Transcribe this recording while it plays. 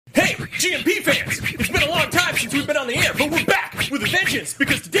GMP fans, it's been a long time since we've been on the air, but we're back with a vengeance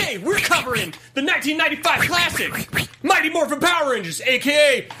because today we're covering the 1995 classic, Mighty Morphin Power Rangers,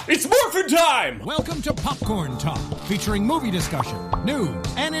 a.k.a. It's Morphin Time! Welcome to Popcorn Talk, featuring movie discussion, news,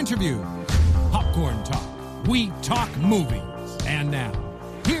 and interviews. Popcorn Talk. We talk movies. And now,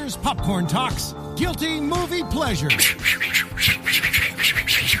 here's Popcorn Talk's Guilty Movie Pleasure.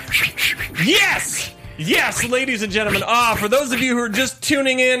 Yes! Yes, ladies and gentlemen. For those of you who are just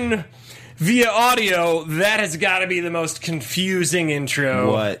tuning in via audio, that has got to be the most confusing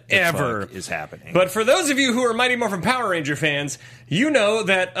intro what the ever fuck is happening. But for those of you who are Mighty Morphin Power Ranger fans, you know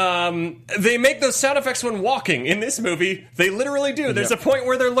that they make those sound effects when walking. In this movie, they literally do. There's a point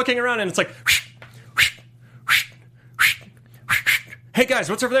where they're looking around and it's like, hey guys,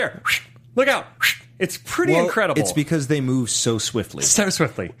 what's over there? Look out. It's pretty incredible. It's because they move so swiftly. So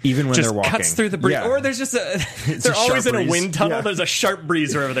swiftly. Even when just they're walking. Cuts through the breeze. Yeah. Or there's just they're always in a wind tunnel. Yeah. There's a sharp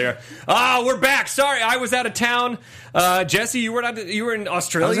breeze over there. We're back. Sorry, I was out of town. Jesse, you were in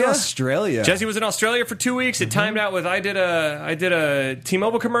Australia? I was in Australia. Jesse was in Australia for 2 weeks. It timed out with I did a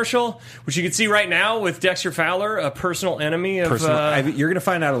T-Mobile commercial, which you can see right now with Dexter Fowler, a personal enemy of... you're going to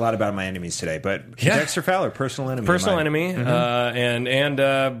find out a lot about my enemies today, but Dexter Fowler, personal enemy. Personal enemy.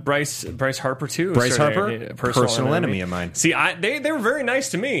 And Bryce Harper, too. Bryce Harper, personal enemy of mine. See, they were very nice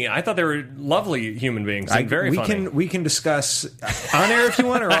to me. I thought they were lovely human beings and very funny. We can discuss on air if you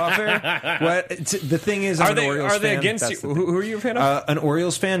want or off air. The thing is, are they against you? Who are you a fan of? An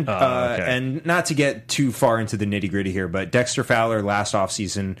Orioles fan. Okay. And not to get too far into the nitty gritty here, but Dexter Fowler last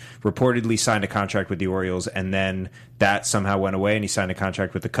offseason reportedly signed a contract with the Orioles, and then that somehow went away, and he signed a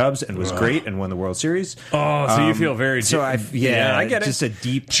contract with the Cubs and was great and won the World Series. So you feel very... I get it. Just a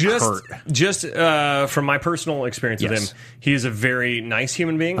deep hurt. Just from my personal experience with him, he is a very nice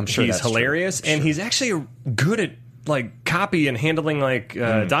human being. I'm sure he's hilarious, and he's actually good at copy and handling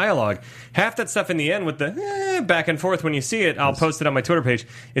dialogue. Half that stuff in the end with the back and forth when you see it, I'll post it on my Twitter page.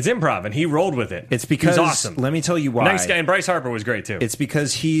 It's improv, and he rolled with it. It's because... He's awesome. Let me tell you why. Nice guy, and Bryce Harper was great, too. It's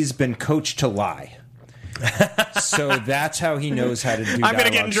because he's been coached to lie. So that's how he knows how to do. I'm going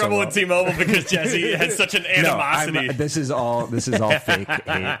to get in trouble with T-Mobile because Jesse has such an animosity. No, this is all fake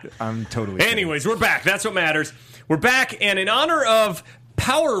hate. I'm totally. Anyways, we're back. That's what matters. We're back, and in honor of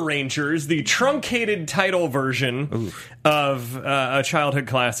Power Rangers, the truncated title version of a childhood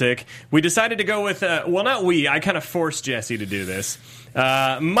classic, we decided to go with not we. I kind of forced Jesse to do this.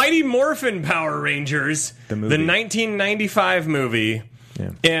 Mighty Morphin Power Rangers, the 1995 movie.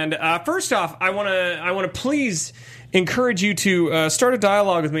 Yeah. And first off, I want to please encourage you to start a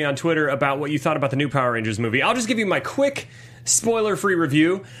dialogue with me on Twitter about what you thought about the new Power Rangers movie. I'll just give you my quick spoiler-free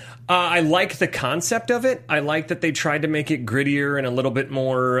review. I like the concept of it. I like that they tried to make it grittier and a little bit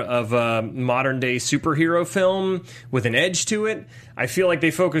more of a modern-day superhero film with an edge to it. I feel like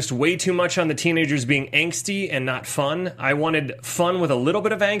they focused way too much on the teenagers being angsty and not fun. I wanted fun with a little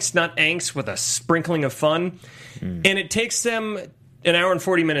bit of angst, not angst with a sprinkling of fun. And it takes them an hour and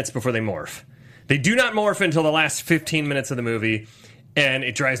 40 minutes before they morph. They do not morph until the last 15 minutes of the movie, and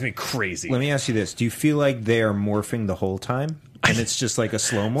it drives me crazy. Let me ask you this. Do you feel like they are morphing the whole time? And it's just like a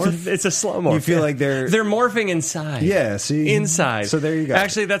slow morph? It's a slow morph. You feel like they're morphing inside. Yeah, see? Inside. So there you go.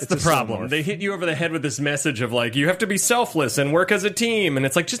 Actually, that's the problem. They hit you over the head with this message of you have to be selfless and work as a team. And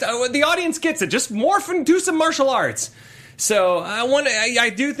it's like, just the audience gets it. Just morph and do some martial arts. So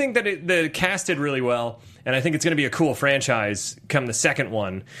I do think that the cast did really well. And I think it's going to be a cool franchise come the second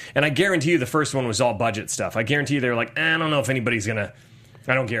one. And I guarantee you the first one was all budget stuff. I guarantee you they were like, I don't know if anybody's going to...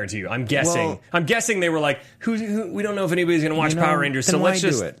 I don't guarantee you. I'm guessing. Well, I'm guessing they were like, who we don't know if anybody's going to watch Power Rangers, so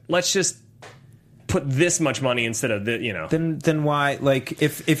let's just put this much money instead of Then why,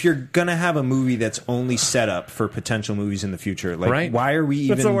 if you're gonna have a movie that's only set up for potential movies in the future, why are we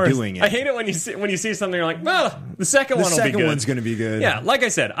even doing it? I hate it when you see something you're like, well, the second one will be good. The second one's gonna be good. Yeah, like I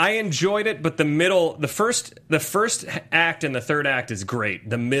said, I enjoyed it, but the first act and the third act is great.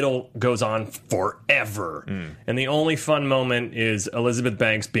 The middle goes on forever, and the only fun moment is Elizabeth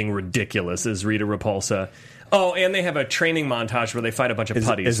Banks being ridiculous as Rita Repulsa. Oh, and they have a training montage where they fight a bunch of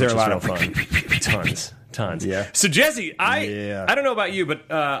putties. Is there a lot of fun? Tons. Yeah. So Jesse, I don't know about you, but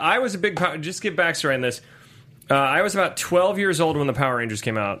I was a big just give backstory on this. I was about 12 years old when the Power Rangers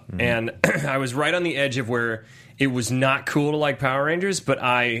came out, and I was right on the edge of where it was not cool to like Power Rangers, but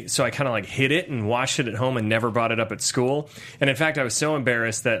I kind of hid it and watched it at home and never brought it up at school. And in fact, I was so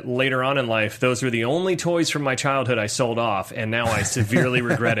embarrassed that later on in life, those were the only toys from my childhood I sold off, and now I severely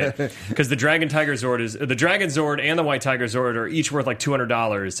regret it because the Dragon Zord and the White Tiger Zord are each worth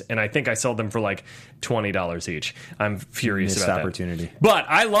 $200, and I think I sold them for $20 each. I'm furious about that. Missed opportunity. But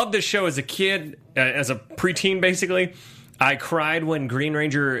I loved this show as a kid, as a preteen, basically. I cried when Green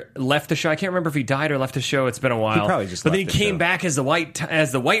Ranger left the show. I can't remember if he died or left the show. It's been a while. He probably just but then he left the came show. back as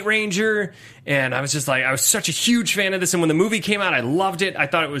the White Ranger, and I was just like, I was such a huge fan of this. And when the movie came out, I loved it. I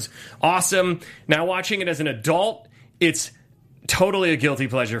thought it was awesome. Now watching it as an adult, it's totally a guilty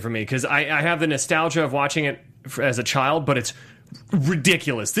pleasure for me because I have the nostalgia of watching it as a child, but it's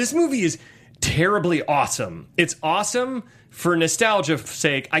ridiculous. This movie is terribly awesome. It's awesome for nostalgia's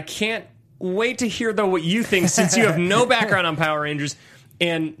sake. I can't wait to hear, though, what you think, since you have no background on Power Rangers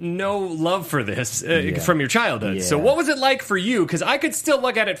and no love for this from your childhood. Yeah. So what was it like for you? Because I could still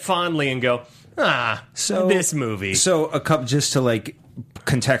look at it fondly and go, this movie. So a couple, just to like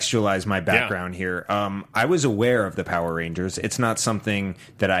contextualize my background here. I was aware of the Power Rangers. It's not something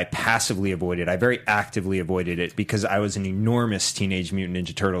that I passively avoided. I very actively avoided it because I was an enormous Teenage Mutant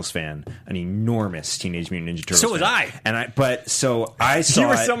Ninja Turtles fan. An enormous Teenage Mutant Ninja Turtles So fan. was I. And I saw You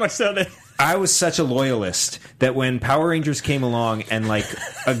were it. so much so that... I was such a loyalist that when Power Rangers came along and like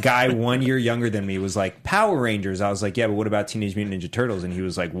a guy 1 year younger than me was like, Power Rangers, I was like, yeah, but what about Teenage Mutant Ninja Turtles? And he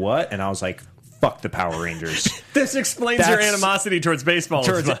was like, what? And I was like, fuck the Power Rangers. This explains your That's- animosity towards baseball.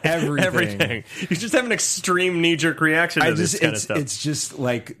 towards everything. You just have an extreme knee-jerk reaction to this kind of stuff. It's just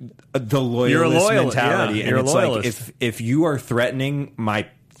like the loyalist You're a loyalist, mentality. yeah, and you're a it's loyalist. like if you are threatening my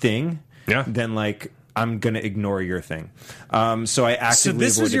thing, Yeah. then like I'm gonna ignore your thing. So I actively So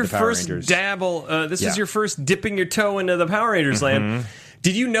this was avoided your the Power first Rangers. dabble. This Yeah. is your first dipping your toe into the Power Rangers land.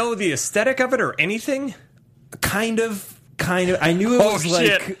 Did you know the aesthetic of it or anything? Kind of. I knew it was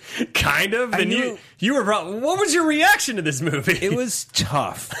like kind of. I And knew- you were. What was your reaction to this movie? it was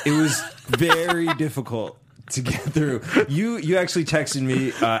tough. It was very difficult to get through. You actually texted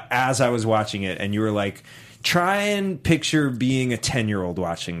me as I was watching it, and you were like, try and picture being a 10-year-old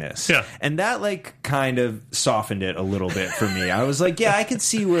watching this. Yeah. And that like kind of softened it a little bit for me. I was like, yeah, I could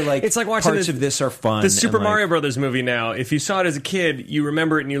see where like It's like watching parts of this are fun. The Super and, like, Mario Brothers movie now. If you saw it as a kid, you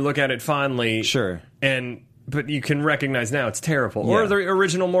remember it and you look at it fondly. Sure. But you can recognize now it's terrible. Or Yeah. the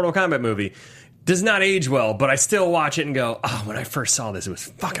original Mortal Kombat movie does not age well, but I still watch it and go, oh, when I first saw this, it was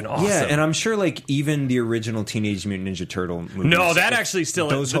fucking awesome. Yeah, and I'm sure like even the original Teenage Mutant Ninja Turtle movies. No, that actually still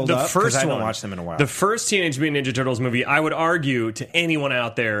those the, hold the up? 'Cause first I haven't one, watched them in a while. The first Teenage Mutant Ninja Turtles movie, I would argue to anyone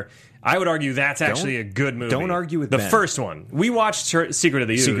out there, I would argue that's actually a good movie. don't argue with the Ben. first one. We watched Secret of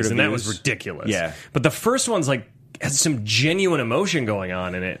the Ooze, Secret of and the that was Ooze. ridiculous. Yeah. But the first one's like has some genuine emotion going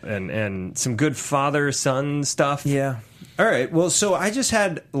on in it, and some good father son stuff. Yeah. All right. Well, so I just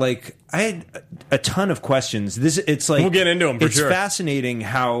had like I had a ton of questions. It's like We'll get into 'em for it's sure. fascinating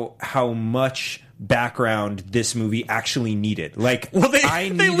how much background this movie actually needed. Like, Well, they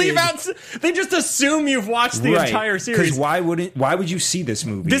needed, leave out. They just assume you've watched the entire series. Because why would you see this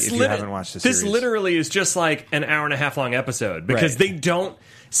movie if you haven't watched the series? This literally is just like an hour and a half long episode because Right.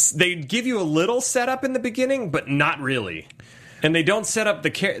 they give you a little setup in the beginning, but not really, and they don't set up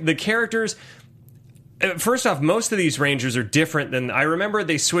the characters. First off, most of these Rangers are different than I remember.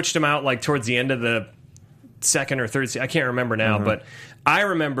 They switched them out like towards the end of the second or third season. I can't remember now, but I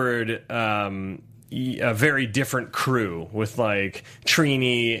remembered a very different crew with like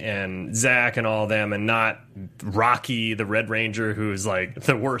Trini and Zach and all of them, and not Rocky, the Red Ranger, who's like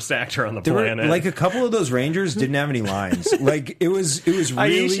the worst actor on the There were, planet. like a couple of those Rangers didn't have any lines. Like it was really.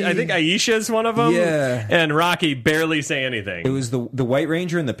 Aisha, I think Aisha's one of them. Yeah. And Rocky barely say anything. It was the White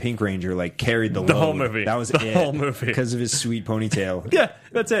Ranger and the Pink Ranger like carried the whole load. movie. That was The it. whole movie. Because of his sweet ponytail. Yeah,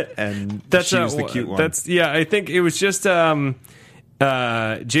 that's it. And that's she was the cute one. That's I think it was just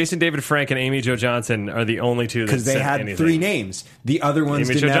Jason David Frank and Amy Jo Johnson are the only two that Because they said had anything. 3 names. The other ones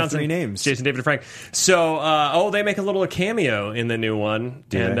Amy Jo didn't have Johnson, 3 names. Jason David Frank. So, they make a little cameo in the new one.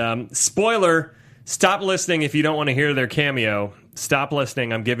 Do and spoiler, stop listening if you don't want to hear their cameo. Stop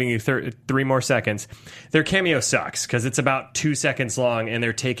listening. I'm giving you 3 more seconds. Their cameo sucks because it's about 2 seconds long and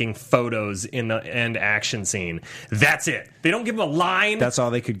they're taking photos in the end action scene. That's it. They don't give them a line. That's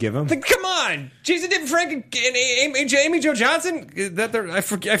all they could give him? Come on, Jason David Frank and Amy Jo Johnson. I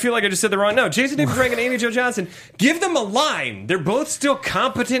feel like I just said the wrong. No, Jason David Frank and Amy Jo Johnson. Give them a line. They're both still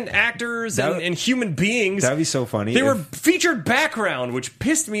competent actors and human beings. That would be so funny. They were featured background, which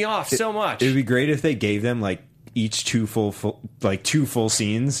pissed me off so much. It would be great if they gave them like each 2 full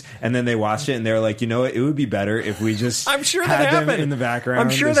scenes, and then they watched it and they're like, you know what, it would be better if we just I'm sure had that them happened in the background. I'm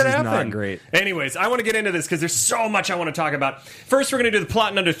sure This that is happened. Not great. Anyways, I want to get into this because there's so much I want to talk about. First, we're going to do the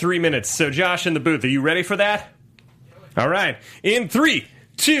plot in under 3 minutes. So, Josh in the booth, are you ready for that? All right. In 3,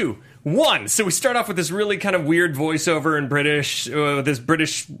 2, One, so we start off with this really kind of weird voiceover in British, this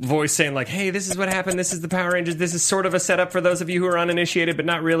British voice saying like, hey, this is what happened, this is the Power Rangers, this is sort of a setup for those of you who are uninitiated, but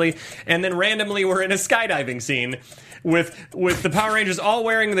not really. And then randomly we're in a skydiving scene with the Power Rangers all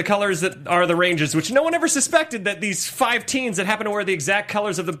wearing the colors that are the Rangers, which no one ever suspected that these 5 teens that happen to wear the exact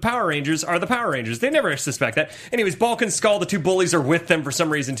colors of the Power Rangers are the Power Rangers. They never suspect that. Anyways, Bulk and Skull, the 2 bullies, are with them for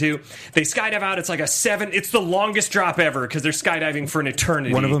some reason too. They skydive out. It's like it's the longest drop ever because they're skydiving for an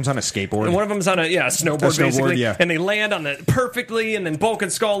eternity. One of them's on a skateboard. And one of them's on a snowboard, basically. Yeah. And they land on it perfectly, and then Bulk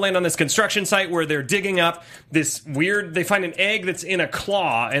and Skull land on this construction site where they're digging up this weird, they find an egg that's in a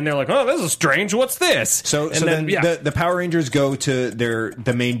claw, and they're like, oh, this is strange, what's this? So then the Power Rangers go to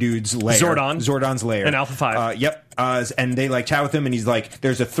the main dude's lair. Zordon's lair. And Alpha 5. Yep. And they like chat with him, and he's like,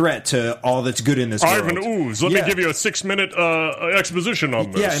 there's a threat to all that's good in this world. Ivan Ooze, let me give you a 6-minute exposition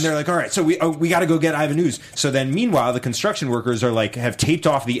on this. Yeah, and they're like, all right, so we got to go get Ivan Ooze. So then, meanwhile, the construction workers are like, have taped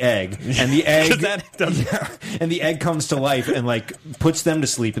off the egg, and the egg, and the egg comes to life and like puts them to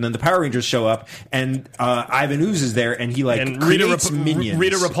sleep. And then the Power Rangers show up, and Ivan Ooze is there, and he like creates minions.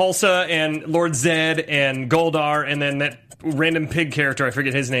 Rita Repulsa and Lord Zed and Goldar, and then that random pig character, I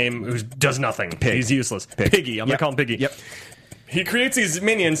forget his name, who does nothing. Pig. He's useless. Piggy. I'm going to call him Piggy. Yep. He creates these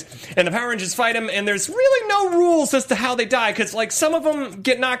minions, and the Power Rangers fight him, and there's really no rules as to how they die, because like some of them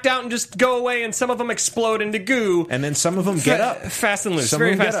get knocked out and just go away, and some of them explode into goo. And then some of them get up. Fast and loose.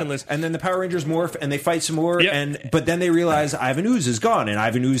 Very fast and loose. And then the Power Rangers morph, and they fight some more, Yep. but then they realize Ivan Ooze is gone, and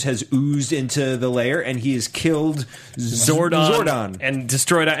Ivan Ooze has oozed into the lair, and he has killed Zordon. And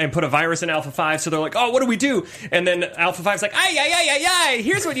destroyed and put a virus in Alpha 5, so they're like, oh, what do we do? And then Alpha 5's like, ay,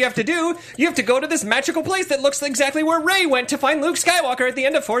 here's what you have to do. You have to go to this magical place that looks exactly where Rey went to find Luke Skywalker at the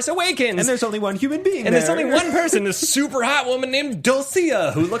end of Force Awakens. And there's only one human being and there's only one person, this super hot woman named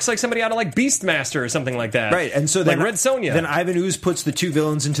Dulcia, who looks like somebody out of like Beastmaster or something like that. Right, and so then like Red Sonja. Then Ivan Ooze puts the 2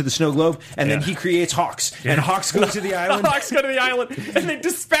 villains into the snow globe, and then he creates Hawks. And Hawks go to the island. Hawks go to the island, and they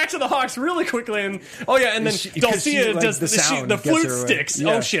dispatch the Hawks really quickly. And and then Dulcia does the flute sticks.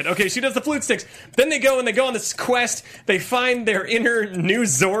 Yeah. Oh shit! Okay, she does the flute sticks. Then they go on this quest. They find their inner new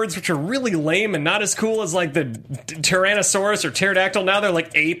Zords, which are really lame and not as cool as like the Tyrannosaurus or Pterodactyl. Now they're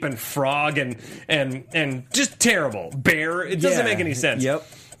like ape and frog and just terrible. Bear. It doesn't make any sense. Yep.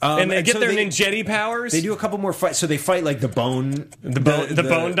 And they get their ninjetti powers. They do a couple more fights. So they fight like the bone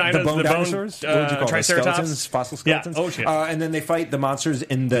dinosaurs. What would you call Triceratops, fossil skeletons. Yeah. Oh shit. And then they fight the monsters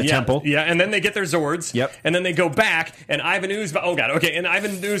in the temple. Yeah, and then they get their Zords. Yep. And then they go back, and Ivan Ooze. Oh god. Okay. And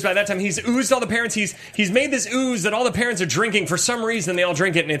Ivan Ooze by that time he's oozed all the parents. He's made this ooze that all the parents are drinking for some reason. They all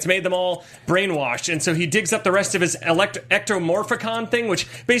drink it, and it's made them all brainwashed. And so he digs up the rest of his ectomorphicon thing, which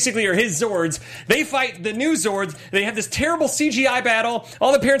basically are his Zords. They fight the new Zords. They have this terrible CGI battle.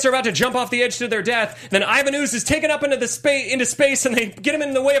 All the parents are about to jump off the edge to their death. Then Ivan Ooze is taken up into space, and they get him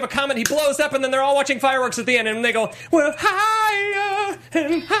in the way of a comet. He blows up, and then they're all watching fireworks at the end, and they go, "We're higher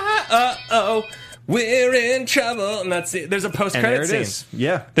and higher. We're in trouble." And that's it. There's a post-credit scene. Is.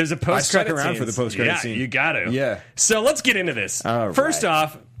 Yeah. There's a post-credit scene. I stuck around for the post-credit scene. You got to. Yeah. So let's get into this. All First right.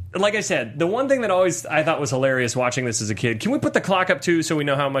 off, like I said, the one thing that always I thought was hilarious watching this as a kid. Can we put the clock up too, so we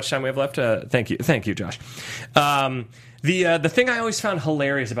know how much time we have left? Thank you, Josh. The thing I always found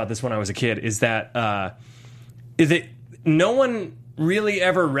hilarious about this when I was a kid is that no one really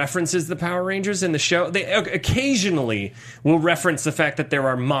ever references the Power Rangers in the show. They occasionally will reference the fact that there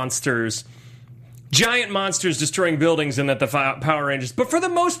are monsters, giant monsters destroying buildings, and that the Power Rangers. But for the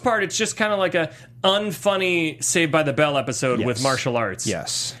most part, it's just kind of like a unfunny Saved by the Bell episode with martial arts.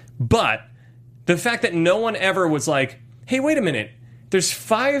 Yes. But the fact that no one ever was like, hey, wait a minute, there's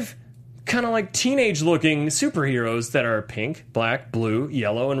 5 kind of like teenage-looking superheroes that are pink, black, blue,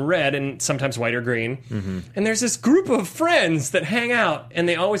 yellow, and red, and sometimes white or green. Mm-hmm. And there's this group of friends that hang out, and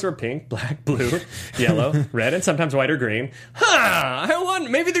they always wear pink, black, blue, yellow, red, and sometimes white or green.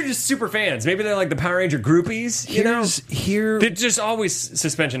 Maybe they're just super fans. Maybe they're like the Power Ranger groupies, They're just always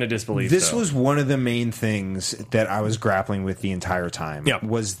suspension of disbelief. This was one of the main things that I was grappling with the entire time. Yep.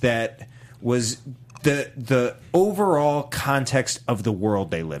 Was the overall context of the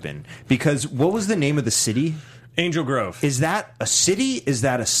world they live in. Because what was the name of the city? Angel Grove. Is that a city? Is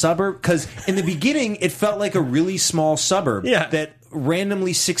that a suburb? Because in the beginning, it felt like a really small suburb that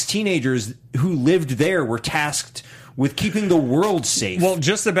randomly 6 teenagers who lived there were tasked with keeping the world safe. Well,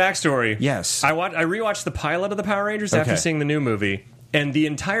 just the backstory. Yes. I rewatched the pilot of the Power Rangers after seeing the new movie, and the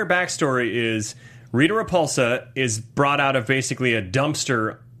entire backstory is Rita Repulsa is brought out of basically a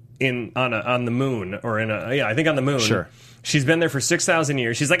dumpster on the moon, or I think on the moon. Sure. She's been there for 6,000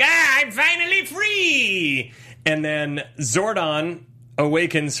 years. She's like, I'm finally free. And then Zordon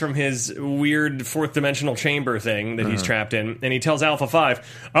awakens from his weird fourth dimensional chamber thing that he's trapped in, and he tells Alpha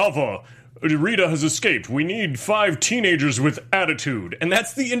 5, Alpha, Rita has escaped. We need 5 teenagers with attitude. And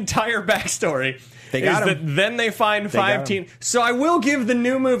that's the entire backstory. They got him. Then they find 5 teen. So I will give the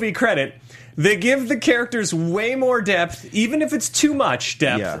new movie credit. They give the characters way more depth, even if it's too much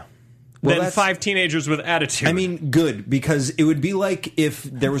depth. Yeah. Well, than 5 teenagers with attitude. I mean, good, because it would be like if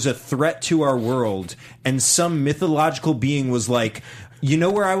there was a threat to our world and some mythological being was like, you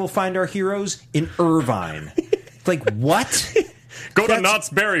know where I will find our heroes? In Irvine. Like, what? Go to Knott's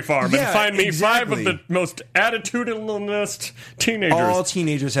Berry Farm and find me exactly. 5 of the most attitudinalist teenagers. All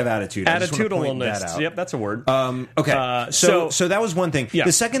teenagers have attitude. I just want to point that out. Yep, that's a word. Okay, so that was one thing. Yeah.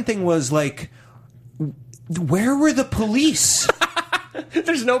 The second thing was, like, where were the police?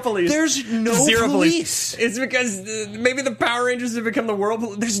 There's no police. There's no Zero police. It's because maybe the Power Rangers have become the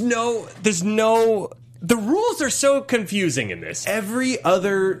world. There's no. The rules are so confusing in this. Every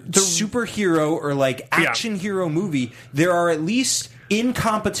other superhero or like action hero movie, there are at least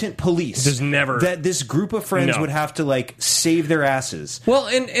incompetent police. There's never that this group of friends would have to like save their asses. Well,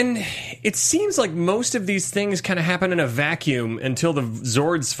 and it seems like most of these things kind of happen in a vacuum until the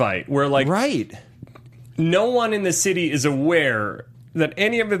Zords fight, where like no one in the city is aware that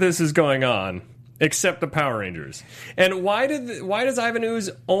any of this is going on except the Power Rangers. And why does Ivan Ooze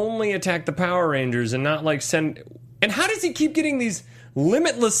only attack the Power Rangers and not like send? And how does he keep getting these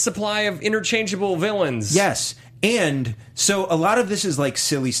limitless supply of interchangeable villains? Yes. And so a lot of this is like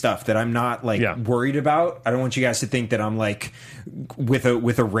silly stuff that I'm not like worried about. I don't want you guys to think that I'm like with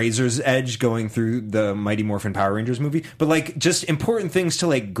a razor's edge going through the Mighty Morphin Power Rangers movie, but like just important things to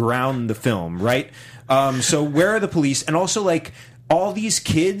like ground the film, right? So where are the police? And also like all these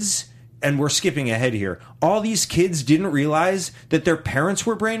kids, and we're skipping ahead here, all these kids didn't realize that their parents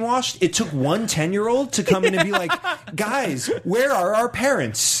were brainwashed. It took one 10-year-old to come in and be like, guys, where are our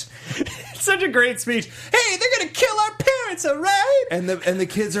parents? It's such a great speech. Hey, they're going to kill our parents, all right? And the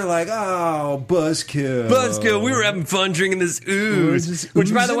kids are like, oh, buzzkill. Buzzkill, we were having fun drinking this ooze.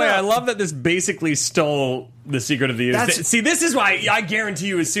 Which, by the way, I love that this basically stole the secret of the ooze. See, this is why I guarantee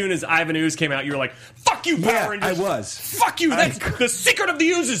you as soon as Ivan Ooze came out, you were like, fuck you, Power Rangers. I was. Fuck you. That's the secret of the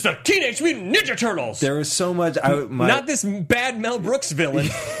ooze is the Teenage Mutant Ninja Turtles. There was so much. Not this bad Mel Brooks villain.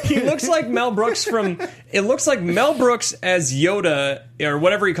 He looks like Mel Brooks it looks like Mel Brooks as Yoda, or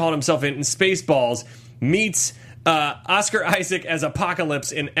whatever he called himself in Spaceballs, meets Oscar Isaac as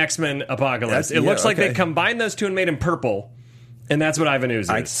Apocalypse in X-Men Apocalypse. It looks like they combined those two and made him purple. And that's what Ivan Ooze is.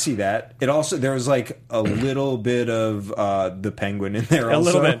 I see that. It also, there was like a little bit of the Penguin in there. A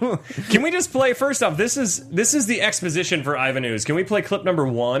little bit. Can we just play, first off, this is the exposition for Ivan Ooze. Can we play clip number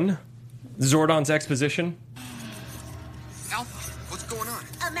 1? Zordon's exposition. Alpha, what's going on?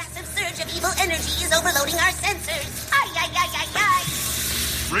 A massive surge of evil energy is overloading our sensors. Ay, ay, ay, ay, ay.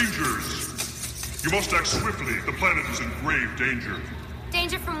 Rangers, you must act swiftly. The planet is in grave danger.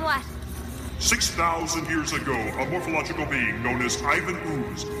 Danger from what? 6,000 years ago, a morphological being known as Ivan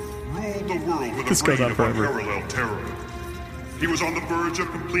Ooze ruled the world with a brain of unparalleled terror. He was on the verge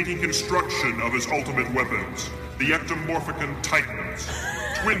of completing construction of his ultimate weapons, the Ectomorphicon Titans,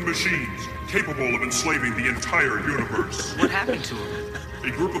 twin machines capable of enslaving the entire universe. What happened to him?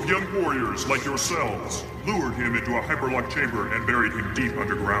 A group of young warriors like yourselves lured him into a hyperlock chamber and buried him deep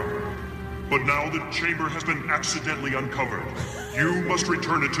underground. But now the chamber has been accidentally uncovered. You must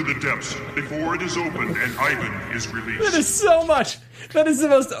return it to the depths before it is opened and Ivan is released. That is so much. That is the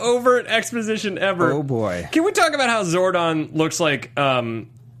most overt exposition ever. Oh boy. Can we talk about how Zordon looks like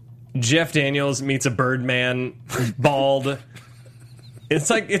Jeff Daniels meets a Birdman bald? It's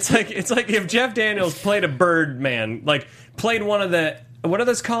like if Jeff Daniels played a Birdman, like played one of the, what are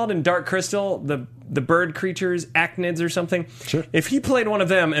those called in Dark Crystal? The bird creatures, acnids or something? Sure. If he played one of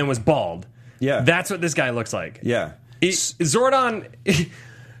them and was bald, that's what this guy looks like. Yeah. Zordon,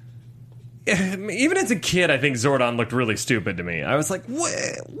 even as a kid, I think Zordon looked really stupid to me. I was like,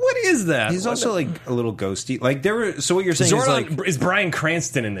 what is that? He's also like a little ghosty. Like so what you're saying Zordon is like, is Bryan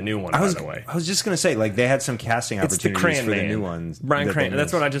Cranston in the new one, by the way. I was just going to say, like, they had some casting opportunities for the new ones. Bryan Cranston.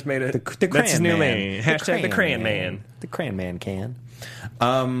 That's what I just made it. The that's his new man. name. Hashtag the Cran Man. The Cran Man can.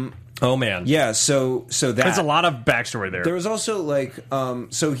 Oh man, yeah. So that there's a lot of backstory there. There was also like,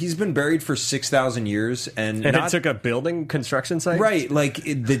 so he's been buried for 6,000 years, and it took a building construction site, right? Like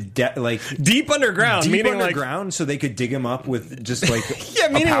like deep underground, meaning underground, like, so they could dig him up with just like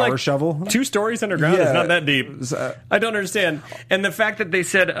meaning a power like shovel. 2 stories underground is not that deep. I don't understand. And the fact that they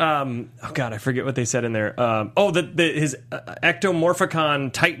said, oh god, I forget what they said in there. His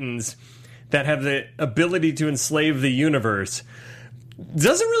Ectomorphicon Titans that have the ability to enslave the universe.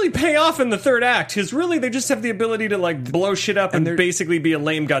 doesn't really pay off in the third act, because really they just have the ability to like blow shit up and basically be a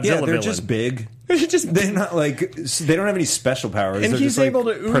lame Godzilla Yeah, they're villain. just big. Just They're not like they don't have any special powers. and They're he's just, like, able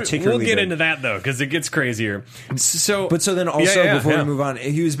to. particularly We'll get big. into that though, because it gets crazier. So, But then also before yeah. we move on,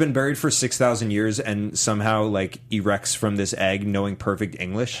 he's been buried for 6,000 years and somehow like erects from this egg knowing perfect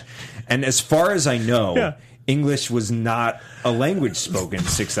English. And as far as I know, Yeah. English was not a language spoken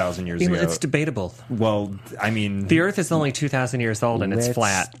 6,000 years ago. it's debatable. Well, I mean, The Earth is only 2,000 years old and it's Let's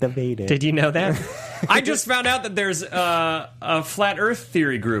flat. debate it. Did you know that? I just found out that there's a flat Earth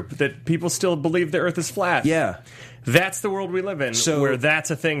theory group that people still believe the Earth is flat. yeah. That's the world we live in, where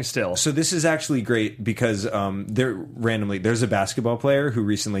that's a thing still. So this is actually great because there's a basketball player who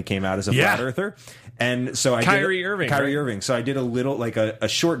recently came out as a Yeah. flat earther, and so I Kyrie Irving, Kyrie right? Irving. So I did a little like a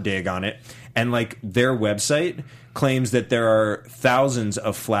short dig on it, and like their website claims that there are thousands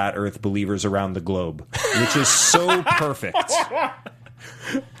of flat Earth believers around the globe, which is so perfect.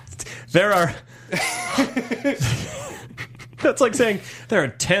 There are. That's like saying there are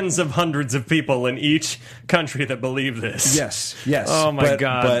tens of hundreds of people in each country that believe this. Yes. Oh my but,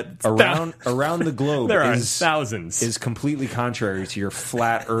 God. But around the globe, There are is thousands. is completely contrary to your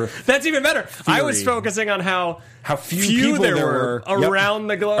flat Earth. That's even better. I was Theory. focusing on how few people there there were were. Yep. around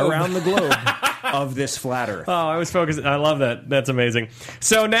the globe. Around the globe of this flat Earth. Oh, I was focused. I love that. That's amazing.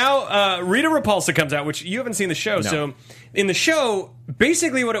 So now Rita Repulsa comes out, which you haven't seen the show. No. So in the show,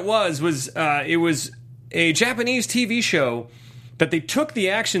 basically what it was it was a Japanese TV show that they took the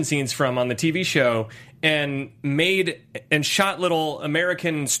action scenes from on the TV show and made and shot little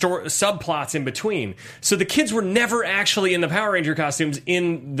American subplots in between. So the kids were never actually in the Power Ranger costumes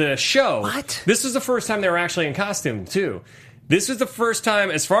in the show. What? This was the first time they were actually in costume, too. This was the first time,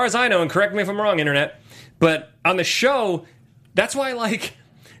 as far as I know, and correct me if I'm wrong, Internet, but on the show, that's why, like,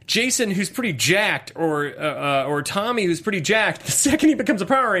 Jason, who's pretty jacked, or Tommy, who's pretty jacked, the second he becomes a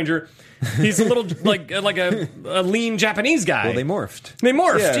Power Ranger, he's a little, like a lean Japanese guy. Well, they morphed. They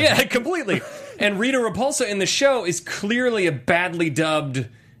morphed, Yeah. yeah, completely. And Rita Repulsa in the show is clearly a badly dubbed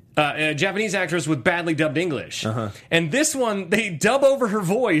a Japanese actress with badly dubbed English. And this one, they dub over her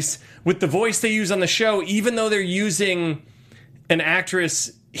voice with the voice they use on the show, even though they're using an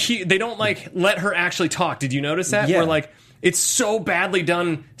actress. They don't like let her actually talk. Did you notice that? Yeah. Where like it's so badly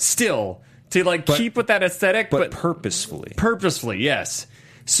done still to like keep with that aesthetic, But purposefully. Purposefully, yes.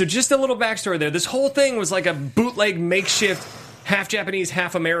 So just a little backstory there. This whole thing was like a bootleg, makeshift, half Japanese,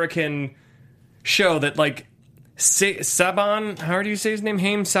 half American show that like Saban, how do you say his name?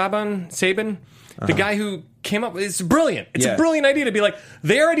 Saban? The guy who came up with it's brilliant. It's Yeah. a brilliant idea to be like,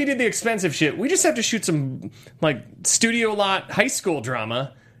 they already did the expensive shit. We just have to shoot some like studio lot high school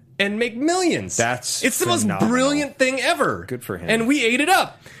drama and make millions. It's the most phenomenal. brilliant thing ever. Good for him. And we ate it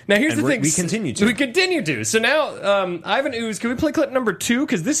up. Now here's And the thing. we continue to. We continue to. So now, Ivan Ooze, can we play clip number 2?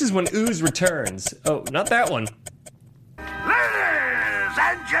 Because this is when Ooze returns. Oh, not that one. Ladies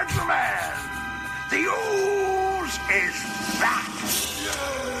and gentlemen, the ooze is back.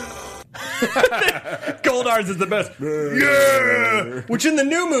 Goldar's is the best. Yeah! Which in the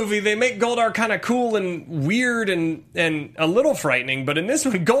new movie, they make Goldar kind of cool and weird and a little frightening. But in this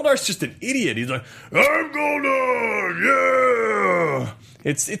one, Goldar's just an idiot. He's like, I'm Goldar! Yeah!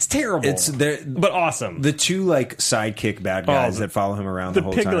 It's terrible. But awesome. The two like sidekick bad guys that follow him around the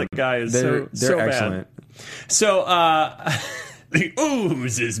whole time. The Piglet guy is they're so bad. excellent. So, the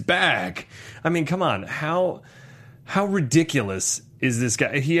ooze is back. I mean, come on. How ridiculous is this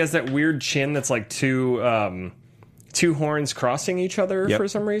guy? He has that weird chin that's like two horns crossing each other for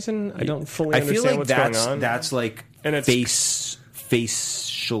some reason. I don't fully understand what's going on. That's like And it's-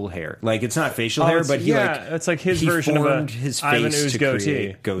 facial hair. Like it's not facial hair, but it's like his he version of formed a his Ivan face Ooze to goatee.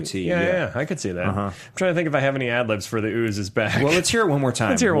 create goatee. Yeah, I could see that. I'm trying to think if I have any ad libs for the ooze is back. Well, let's hear it one more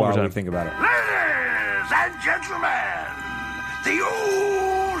time. Let's hear it one more while time. we think about it. Ladies and gentlemen, the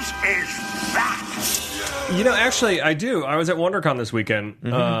ooze is back. You know, actually, I do. I was at WonderCon this weekend,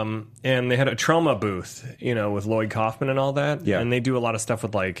 and they had a Troma booth, with Lloyd Kaufman and all that. Yeah. And they do a lot of stuff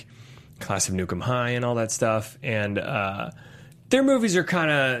with, like, Class of Nukem High and all that stuff. And their movies are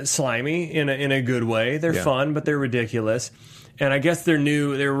kind of slimy in a good way. They're fun, but they're ridiculous. And I guess they're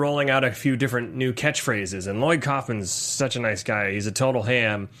rolling out a few different new catchphrases. And Lloyd Kaufman's such a nice guy. He's a total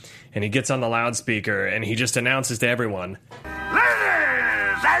ham. And he gets on the loudspeaker, and he just announces to everyone,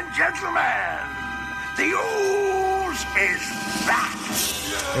 Ladies and gentlemen, the ooze is back.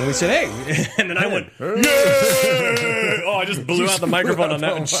 And we said, hey. And then I went, yeah! Oh, I just blew out the microphone on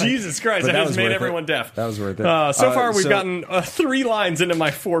that one. Jesus Christ, I just made everyone deaf. That was worth it. So far, we've gotten 3 lines into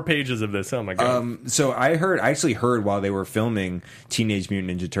my 4 pages of this. Oh, my God. So I actually heard while they were filming Teenage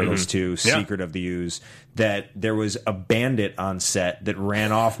Mutant Ninja Turtles 2, Secret of the Ooze, that there was a bandit on set that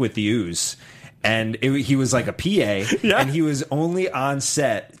ran off with the ooze. And he was like a PA, and he was only on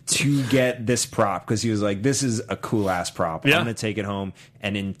set to get this prop because he was like, this is a cool-ass prop. I'm going to take it home,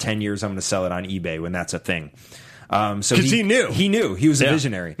 and in 10 years, I'm going to sell it on eBay when that's a thing. So he knew. He knew. He was a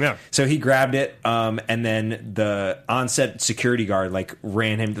visionary. Yeah. So he grabbed it, and then the on-set security guard, like,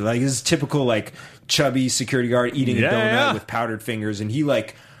 ran him. Like, this is typical, like, chubby security guard eating a donut with powdered fingers, and he,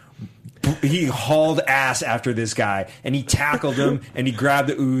 like... He hauled ass after this guy, and he tackled him, and he grabbed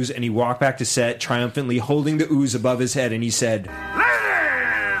the ooze, and he walked back to set triumphantly, holding the ooze above his head, and he said,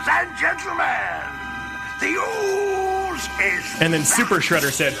 Ladies and gentlemen, the ooze is... And then Super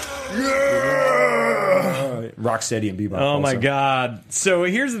Shredder said, Rocksteady and Bebop. oh, my God. So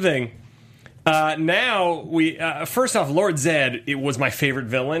here's the thing. Now we first off, Lord Zed, it was my favorite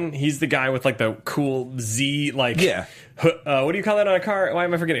villain. He's the guy with like the cool Z, like what do you call that on a car? Why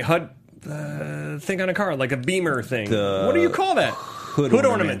am I forgetting? HUD thing on a car, like a beamer thing. What do you call that? Hood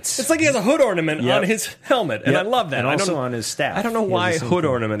ornament. It's like he has a hood ornament on his helmet, and I love that. And also on his staff. I don't know why hood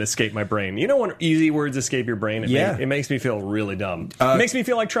ornament escaped my brain. You know when easy words escape your brain? It makes me feel really dumb. It makes me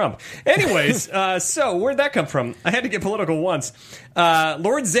feel like Trump. Anyways, so where'd that come from? I had to get political once.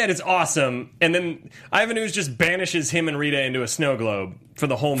 Lord Zed is awesome, and then Ivan Ooze just banishes him and Rita into a snow globe for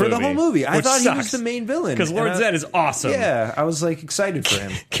the whole movie. I thought he was the main villain. Because Lord Zed is awesome. Yeah, I was like excited for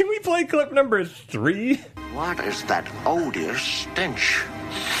him. Can we play clip number 3? What is that odious stench?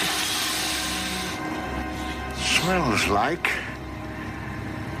 Smells like...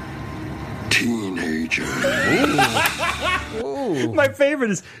 teenagers. Ooh. My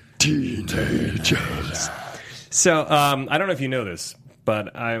favorite is teenagers. So, I don't know if you know this,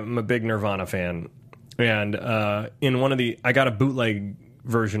 but I'm a big Nirvana fan. And in one of I got a bootleg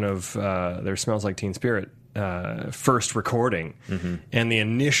version of their Smells Like Teen Spirit first recording. Mm-hmm. And the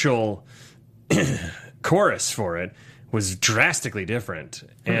initial chorus for it was drastically different.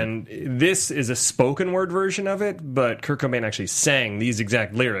 And this is a spoken word version of it, but Kurt Cobain actually sang these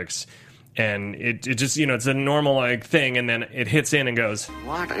exact lyrics. And it just, it's a normal like thing, and then it hits in and goes,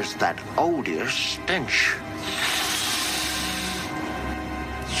 what is that odious stench?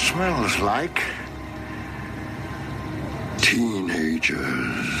 Smells like teenagers.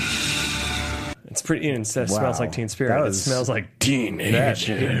 It's pretty. It smells like Teen Spirit. It smells like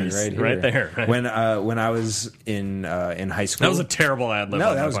teenagers. Right there. Right? When I was in high school, that was a terrible ad lib.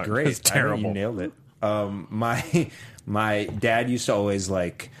 No, that was great. It was terrible. You nailed it. My dad used to always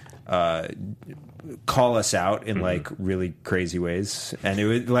like call us out in like really crazy ways, and it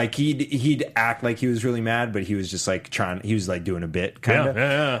would like he'd act like he was really mad, but he was just like he was like doing a bit kind of.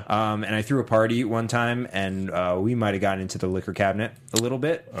 And I threw a party one time, and we might have gotten into the liquor cabinet a little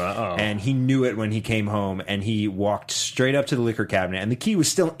bit. And he knew it when he came home, and he walked straight up to the liquor cabinet, and the key was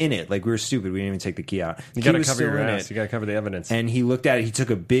still in it. Like, we were stupid, we didn't even take the key out. You got to cover your ass. You got to cover the evidence. And he looked at it. He took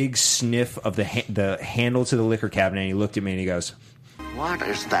a big sniff of the handle to the liquor cabinet, and he looked at me and he goes, what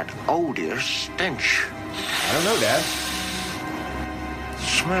is that odious stench? I don't know, Dad.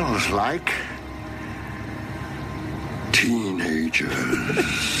 Smells like teenagers.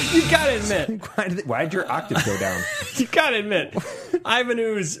 You gotta admit. Why'd your octave go down? You gotta admit. Ivan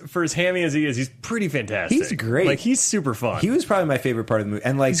Ooze, for as hammy as he is, he's pretty fantastic. He's great. Like, he's super fun. He was probably my favorite part of the movie.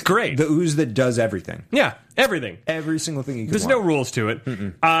 And like, he's great. The Ooze that does everything. Yeah, everything. Every single thing you can There's no rules to it.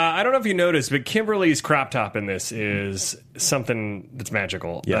 I don't know if you noticed, but Kimberly's crop top in this is something that's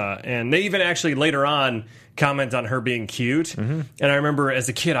magical. Yeah. And they even actually later on comment on her being cute. And I remember as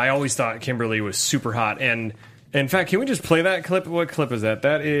a kid, I always thought Kimberly was super hot. And in fact, can we just play that clip? What clip is that?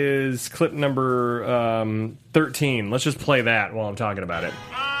 That is clip number 13. Let's just play that while I'm talking about it.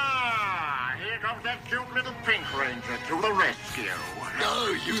 Ah, here comes that cute little Pink Ranger to the rescue.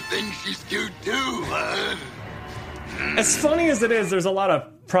 Oh, you think she's cute too, huh? As funny as it is, there's a lot of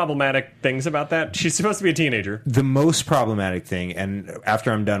problematic things about that. She's supposed to be a teenager. The most problematic thing, and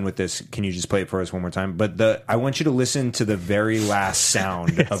after I'm done with this, can you just play it for us one more time? But I want you to listen to the very last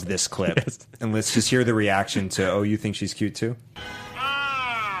sound of this clip. And let's just hear the reaction to, oh, you think she's cute too?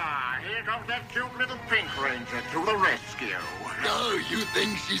 Ah, here comes that cute little Pink Ranger to the rescue. Oh, you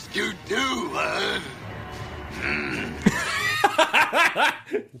think she's cute too, huh?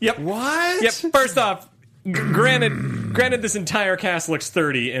 Yep. What? Yep. First off, granted, this entire cast looks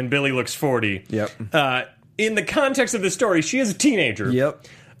 30 and Billy looks 40. Yep. In the context of the story, she is a teenager. Yep.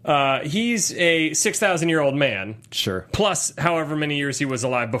 he's a 6,000-year-old man. Sure. Plus however many years he was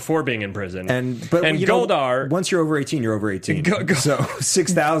alive before being in prison. But you know, Goldar, once you're over 18, you're over 18. So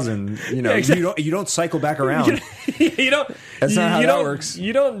 6,000, you know, you don't cycle back around. you don't. That's not how that works.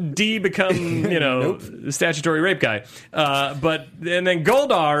 You don't become statutory rape guy. And then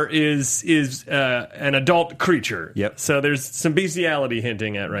Goldar is an adult creature. Yep. So there's some bestiality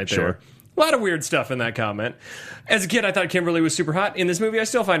hinting at right there. Sure. A lot of weird stuff in that comment. As a kid, I thought Kimberly was super hot. In this movie, I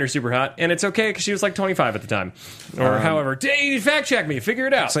still find her super hot, and it's okay because she was like 25 at the time, or however. Fact check me, figure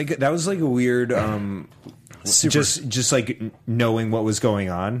it out. It's like that was like a weird, just like knowing what was going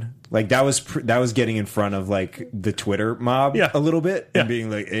on. Like that was getting in front of like the Twitter mob a little bit and being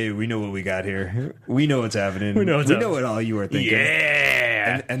like, "Hey, we know what we got here. We know what's happening. We know what all you are thinking."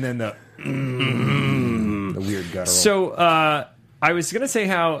 Yeah, and then the weird guttural. So. I was going to say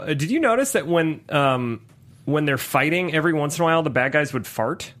how... did you notice that when they're fighting, every once in a while, the bad guys would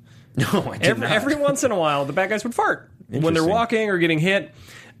fart? No, I did not. Every once in a while, the bad guys would fart when they're walking or getting hit.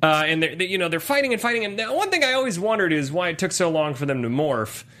 And they're fighting and fighting. And the one thing I always wondered is why it took so long for them to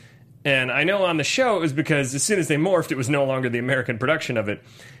morph. And I know on the show it was because as soon as they morphed, it was no longer the American production of it.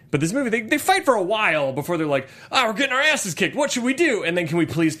 But this movie, they fight for a while before they're like, we're getting our asses kicked. What should we do? And then can we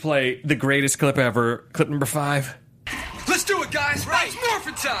please play the greatest clip ever, clip number 5? Let's do it, guys! Right. It's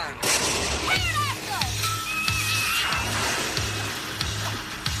morphin' time!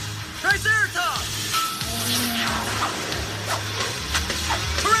 Triceratops!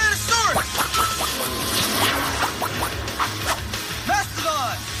 Tyrannosaurus!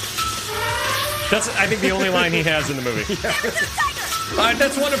 Mastodon! That's, I think, the only line he has in the movie.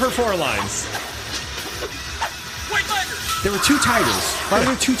 That's one of her 4 lines. White tiger! There were 2 tigers. Why were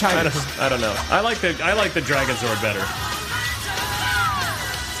there 2 tigers? I don't know. I like the Dragonzord better.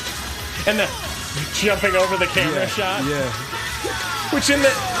 And the jumping over the camera shot. Yeah. Which in the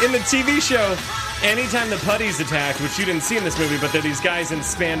TV show, anytime the putty's attacked, which you didn't see in this movie, but they're these guys in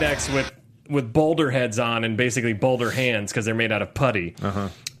spandex with boulder heads on and basically boulder hands because they're made out of putty.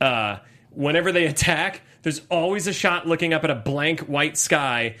 Whenever they attack, there's always a shot looking up at a blank white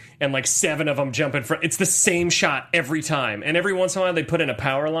sky and like 7 of them jump in front. It's the same shot every time. And every once in a while they put in a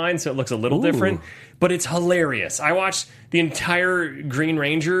power line so it looks a little different. But it's hilarious. I watched the entire Green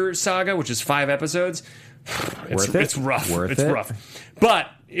Ranger saga, which is 5 episodes. It's rough. It's rough. But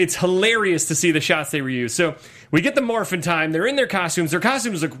it's hilarious to see the shots they reuse. So we get the morphin' time. They're in their costumes. Their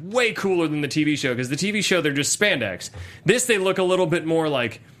costumes look way cooler than the TV show because the TV show, they're just spandex. This, they look a little bit more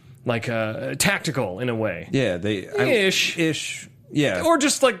like tactical in a way. Yeah, ish. Yeah, or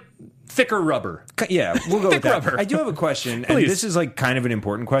just like thicker rubber. Yeah, we'll go with that. Rubber. I do have a question, and this is like kind of an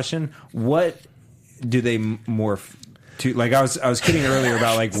important question. What do they morph to? Like I was kidding earlier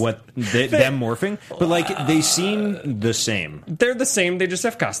about like what them morphing, but like they seem the same. They're the same. They just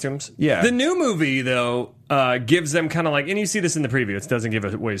have costumes. Yeah. The new movie though gives them kind of like, and you see this in the preview. It doesn't give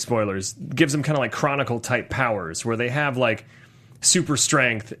away spoilers. Gives them kind of like Chronicle type powers where they have like super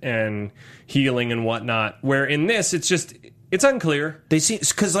strength and healing and whatnot. Where in this, it's unclear. They see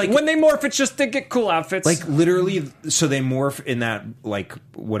because like when they morph, it's just they get cool outfits. Like literally, so they morph in that like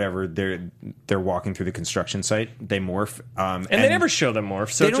whatever they're walking through the construction site. They morph, and they never show them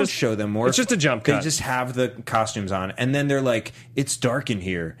morph. So they don't show them morph. It's just a jump cut. They just have the costumes on, and then they're like, "It's dark in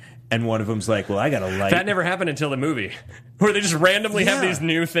here." And one of them's like, well, I got a light. That never happened until the movie, where they just randomly have these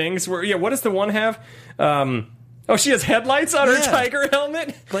new things. Where what does the one have? She has headlights on her tiger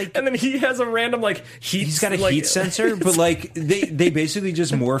helmet, and then he has a random heat. He's got a heat sensor, but they basically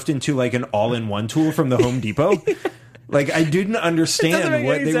just morphed into like an all-in-one tool from the Home Depot. Like I didn't understand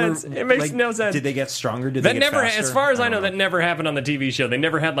what they sense. were. It makes no sense. Did they get stronger? Did that they get never? faster? As far as I know, that never happened on the TV show. They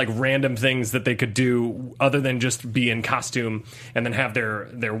never had like random things that they could do other than just be in costume and then have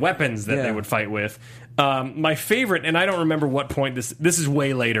their weapons that they would fight with. My favorite, and I don't remember what point this is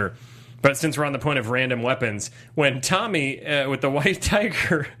way later. But since we're on the point of random weapons, when Tommy, with the white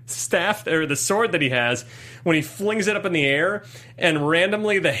tiger staff, or the sword that he has, when he flings it up in the air, and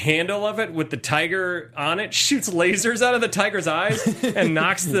randomly the handle of it with the tiger on it shoots lasers out of the tiger's eyes and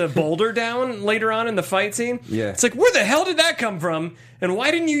knocks the boulder down later on in the fight scene. Yeah. It's like, where the hell did that come from? And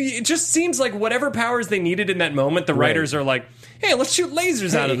why didn't you... It just seems like whatever powers they needed in that moment, the writers are like, hey, let's shoot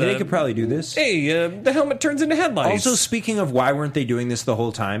lasers out of They could probably do this. Hey, the helmet turns into headlights. Also, speaking of why weren't they doing this the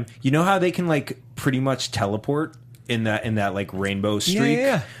whole time, you know how they can like pretty much teleport in that like rainbow streak?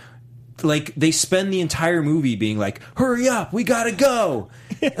 Yeah. Like they spend the entire movie being like, hurry up, we gotta go.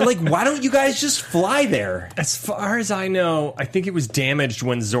 And, like, why don't you guys just fly there? As far as I know, I think it was damaged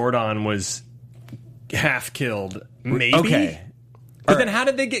when Zordon was half killed. Maybe. Okay. But then how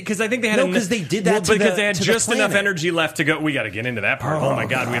did they get? Because I think they had because they did that because they had to the just enough planet. energy left to go. We got to get into that part. Oh my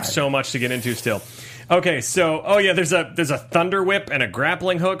God, we have so much to get into still. Okay, so there's a thunder whip and a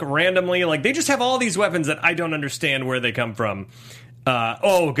grappling hook randomly. Like they just have all these weapons that I don't understand where they come from.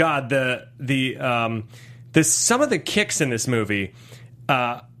 Oh God, some of the kicks in this movie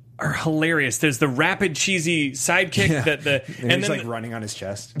are hilarious. There's the rapid cheesy sidekick and and he's then like running on his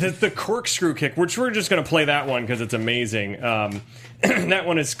chest. the corkscrew kick, which we're just going to play that one because it's amazing. That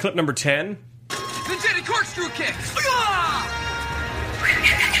one is clip number 10. Ninja corkscrew kick.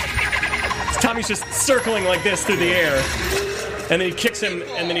 Tommy's just circling like this through the air, and then he kicks him,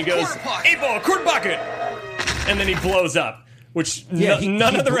 and then he goes, 8-ball, quart pocket, and then he blows up, which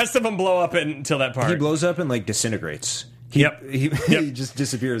none of the rest of them blow up until that part. He blows up and like disintegrates. He just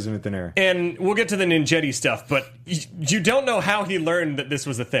disappears in thin air. And we'll get to the ninjetti stuff, but you don't know how he learned that this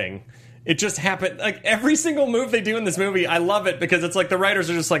was a thing. It just happened. Like every single move they do in this movie, I love it because it's like the writers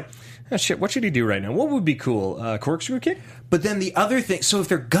are just like, oh shit, what should he do right now? What would be cool? Corkscrew kick? But then the other thing, so if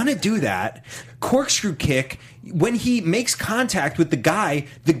they're gonna do that, corkscrew kick, when he makes contact with the guy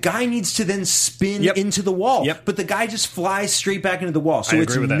needs to then spin into the wall. Yep. But the guy just flies straight back into the wall. So I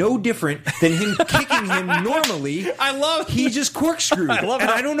it's agree with that. no different than him kicking him normally. He just corkscrewed.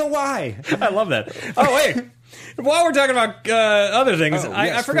 I don't know why. I love that. Oh, wait. While we're talking about other things, yes,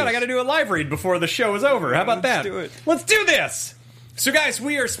 I forgot please. I got to do a live read before the show is over. How about that? do it. Let's do this. So, guys,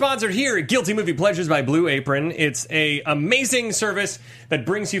 we are sponsored here at Guilty Movie Pleasures by Blue Apron. It's a amazing service that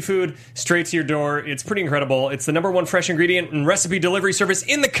brings you food straight to your door. It's pretty incredible. It's the #1 fresh ingredient and recipe delivery service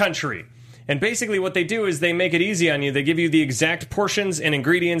in the country. And basically what they do is they make it easy on you. They give you the exact portions and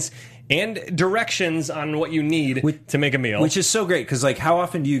ingredients and directions on what you need to make a meal. Which is so great, because like how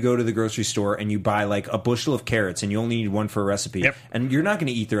often do you go to the grocery store and you buy like a bushel of carrots and you only need one for a recipe? Yep. And you're not going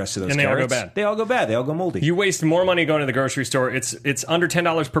to eat the rest of those And they all carrots. go bad. They all go bad. They all go moldy. You waste more money going to the grocery store. It's under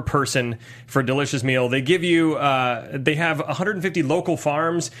 $10 per person for a delicious meal. They give you they have 150 local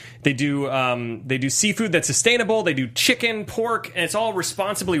farms. They do seafood that's sustainable. They do chicken, pork, and it's all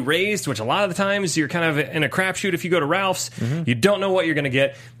responsibly raised, which a lot of the times you're kind of in a crapshoot if you go to Ralph's. Mm-hmm. You don't know what you're going to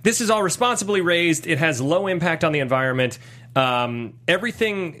get. This is all responsibly raised. It has low impact on the environment.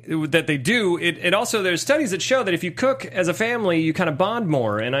 Everything that they do, it also, there's studies that show that if you cook as a family, you kind of bond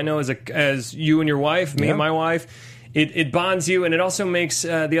more. And I know as you and your wife, me and my wife, it bonds you, and it also makes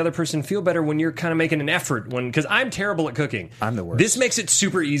the other person feel better when you're kind of making an effort. Because I'm terrible at cooking. I'm the worst. This makes it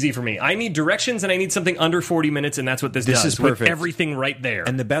super easy for me. I need directions, and I need something under 40 minutes, and that's what this does. Is perfect. With everything right there.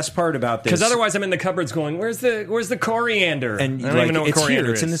 And the best part about this, because otherwise I'm in the cupboards going, where's the coriander? and I don't even know what it's coriander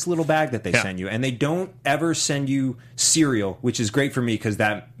here. It's is. in this little bag that they send you, and they don't ever send you cereal, which is great for me because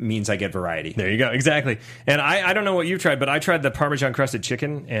that means I get variety. There you go, exactly. And I don't know what you've tried, but I tried the Parmesan crusted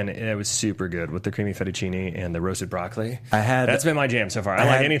chicken, and it was super good with the creamy fettuccine and the roasted broccoli. That's been my jam so far. I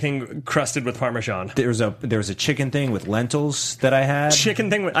like anything crusted with Parmesan. There was a chicken thing with lentils that I had. Chicken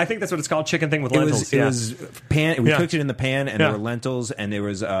thing with, I think that's what it's called, chicken thing with lentils. It was pan. We cooked it in the pan, and there were lentils, and there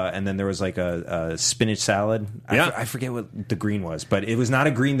was and then there was like a spinach salad. I forget what the green was, but it was not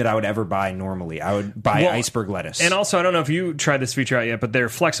a green that I would ever buy normally. I would buy iceberg lettuce. And also, I don't know if you tried this feature out yet, but they're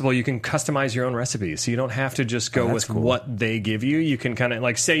flexible. You can customize your own recipes, so you don't have to just go with what they give you. You can kind of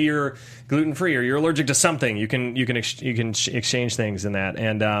like say you're gluten free or you're allergic to something. You can exchange things in that.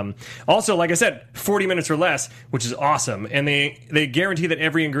 And also, like I said, 40 minutes or less, which is awesome. And they guarantee that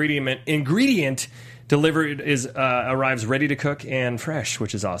every ingredient delivered arrives ready to cook and fresh,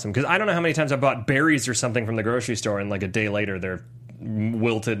 which is awesome. Because I don't know how many times I bought berries or something from the grocery store, and like a day later they're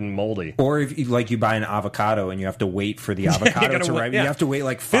wilted and moldy. Or if you buy an avocado and you have to wait for the avocado to arrive, you have to wait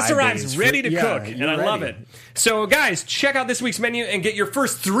like 5 days. This arrives ready to cook, and I love it. So, guys, check out this week's menu and get your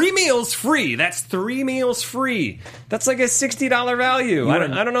first 3 meals free. That's 3 meals free. That's like a $60 value.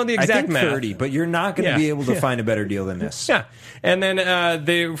 I don't know the exact math. 30, but you're not going to be able to find a better deal than this. Yeah. And then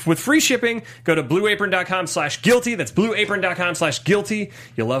with free shipping, go to blueapron.com/guilty. That's blueapron.com/guilty.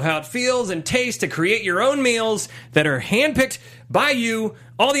 You'll love how it feels and tastes to create your own meals that are handpicked by you.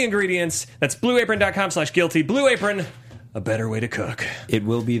 All the ingredients. That's blueapron.com/guilty. Blue Apron, a better way to cook. It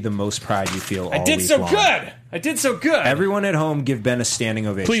will be the most pride you feel all I did week so long. good. I did so good. Everyone at home, give Ben a standing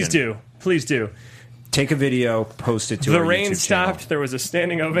ovation. Please do. Please do. Take a video, post it to The our rain YouTube stopped. channel. There was a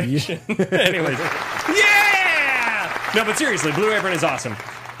standing ovation. Anyways. Yeah! No, but seriously, Blue Apron is awesome.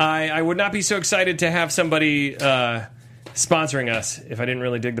 I would not be so excited to have somebody sponsoring us if I didn't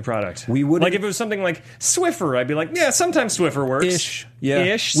really dig the product. We wouldn't- Like if it was something like Swiffer, I'd be like, yeah, sometimes Swiffer works. Ish. Yeah.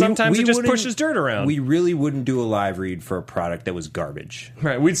 Ish. Sometimes We it just wouldn't- pushes dirt around. We really wouldn't do a live read for a product that was garbage.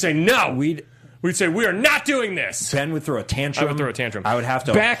 Right. We'd say no. we'd say, we are not doing this. Ben would throw a tantrum. I would throw a tantrum. I would have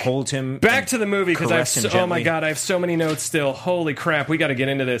to hold him. Back to the movie, because oh my gently. God, I have so many notes still. Holy crap, we got to get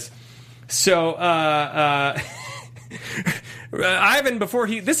into this. So, Ivan,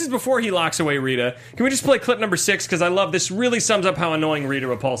 this is before he locks away Rita. Can we just play clip number 6? Because I love this. Really sums up how annoying Rita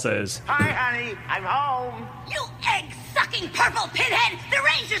Repulsa is. Hi, honey. I'm home. You egg-sucking purple pinhead! The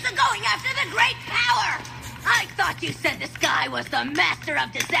Rangers are going after the great power! I thought you said this guy was the master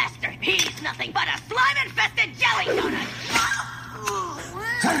of disaster. He's nothing but a slime-infested jelly donut.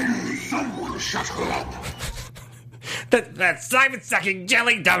 Hey, someone shut her up. That slime-sucking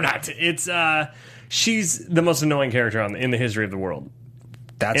jelly donut. It's, she's the most annoying character in the history of the world.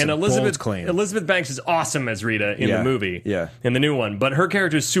 That's a bold claim. Elizabeth Banks is awesome as Rita in the movie. Yeah. In the new one. But her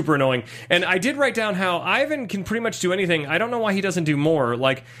character is super annoying. And I did write down how Ivan can pretty much do anything. I don't know why he doesn't do more.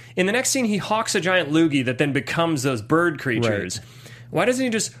 Like, in the next scene, he hawks a giant loogie that then becomes those bird creatures. Right. Why doesn't he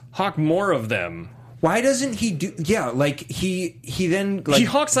just hawk more of them? Why doesn't he do... Yeah, like, he then... Like, he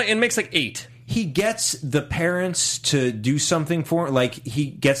hawks and makes 8. He gets the parents to do something for him. Like, he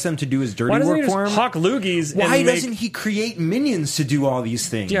gets them to do his dirty Why doesn't work he for just him. hawk loogies? Why doesn't he create minions to do all these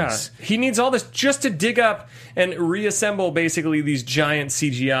things? Yeah, he needs all this just to dig up and reassemble basically these giant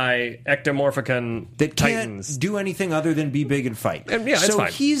CGI ectomorphicon that titans. Can't do anything other than be big and fight. And yeah, it's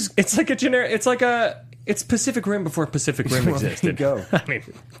fine. It's like a generic. It's Pacific Rim before Pacific Rim existed. There you go. I mean,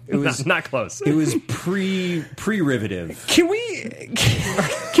 it was not close. It was pre-rivetive. Can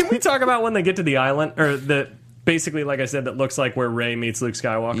we talk about when they get to the island, or the basically, like I said, that looks like where Rey meets Luke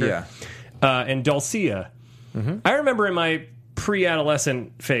Skywalker? Yeah. And Dulcea. Mm-hmm. I remember in my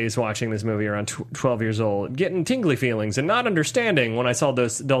pre-adolescent phase watching this movie around 12 years old, getting tingly feelings and not understanding when I saw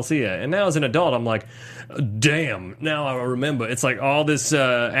Dulcea. And now as an adult, I'm like, damn, now I remember. It's like all this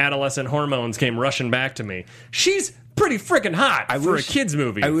adolescent hormones came rushing back to me. She's pretty freaking hot for a kid's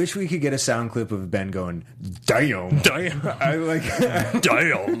movie. I wish we could get a sound clip of Ben going, damn. Damn. I like,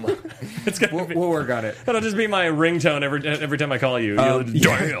 damn. It's gonna we'll work on it. That'll just be my ringtone every time I call you.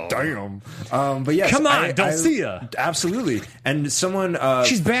 Damn. But yes, come on, Dulcea. Absolutely. And someone,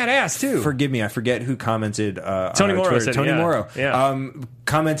 she's badass too. Forgive me, I forget who commented. Tony Morrow said, Tony Morrow. Yeah.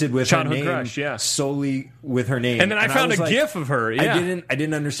 Commented with Childhood her name, crush, yeah. solely with her name. And then I found a GIF of her. Yeah. I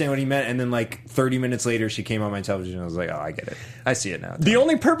didn't understand what he meant. And then like 30 minutes later, she came on my television. And I was like, oh, I get it. I see it now. The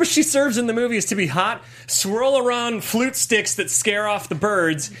only purpose she serves in the movie is to be hot, swirl around flute sticks that scare off the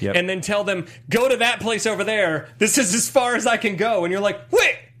birds, and then tell them, go to that place over there. This is as far as I can go. And you're like,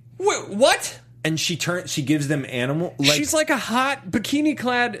 wait, what? And she gives them animal. She's like a hot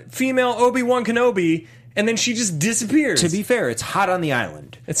bikini-clad female Obi-Wan Kenobi. And then she just disappears. To be fair, it's hot on the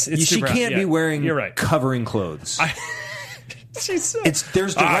island. She can't be wearing covering clothes.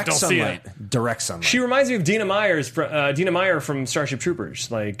 There's direct sunlight. Direct sunlight. She reminds me of Dina Meyer from Starship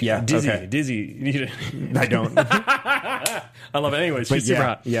Troopers. Like Dizzy. I don't. I love it. Anyways, she's super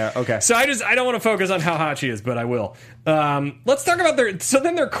hot. Yeah. Okay. So I don't want to focus on how hot she is, but I will. Let's talk about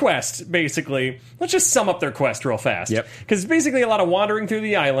their quest. Basically, let's just sum up their quest real fast. Yep. Because it's basically a lot of wandering through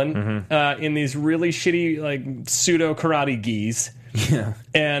the island in these really shitty like pseudo karate gis. Yeah.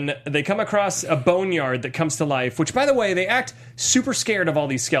 And they come across a boneyard that comes to life, which, by the way, they act super scared of all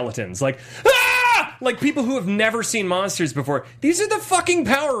these skeletons. Like, ah! Like people who have never seen monsters before. These are the fucking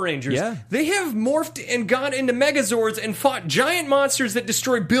Power Rangers. Yeah. They have morphed and gone into Megazords and fought giant monsters that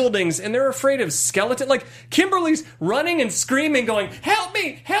destroy buildings, and they're afraid of skeleton. Like, Kimberly's running and screaming, going, help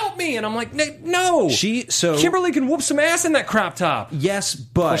me, help me. And I'm like, no. Kimberly can whoop some ass in that crop top. Yes,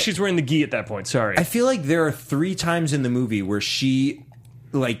 but... Well, she's wearing the gi at that point, sorry. I feel like there are 3 times in the movie where she,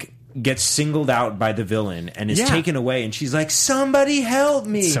 like, gets singled out by the villain and is taken away, and she's like, somebody help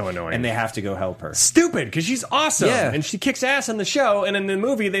me. So annoying. And they have to go help her. Stupid, because she's awesome. Yeah. And she kicks ass in the show, and in the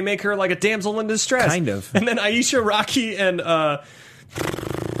movie, they make her like a damsel in distress. Kind of. And then Aisha, Rocky, and other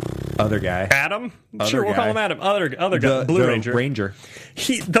guy. Adam? Sure, we'll call him Adam. Other guy. Blue Ranger. Ranger.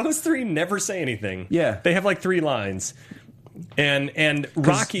 Those 3 never say anything. Yeah. They have like 3 lines. And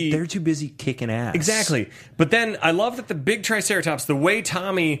Rocky, they're too busy kicking ass. Exactly. But then I love that the big Triceratops, the way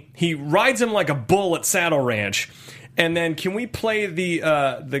Tommy, he rides him like a bull at Saddle Ranch. And then can we play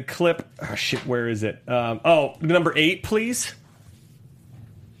the clip? Oh shit, where is it? Number 8, please.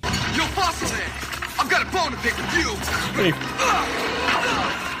 Yo, Fossil Man, I've got a bone to pick with you.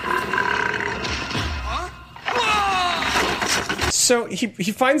 So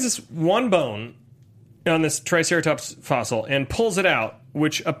he finds this one bone on this Triceratops fossil and pulls it out,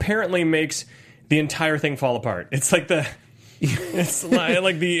 which apparently makes the entire thing fall apart. It's like It's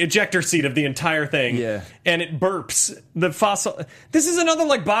like the ejector seat of the entire thing. Yeah. And it burps. The fossil. This is another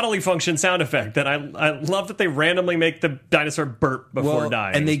like bodily function sound effect that I love that they randomly make the dinosaur burp before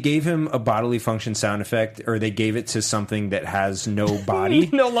dying. And they gave him a bodily function sound effect, or they gave it to something that has no body.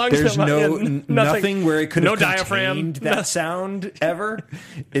 No lungs. There's nothing where it could have diaphragm. contained that sound ever.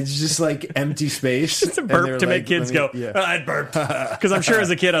 It's just like empty space. It's a burp to make kids go, I burped. Because I'm sure as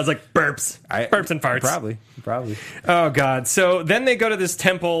a kid I was like, burps and farts. Probably. Oh, God. So then they go to this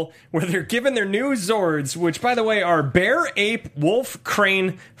temple where they're given their new Zords, which, by the way, are bear, ape, wolf,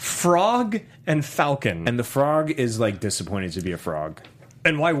 crane, frog, and falcon. And the frog is like disappointed to be a frog.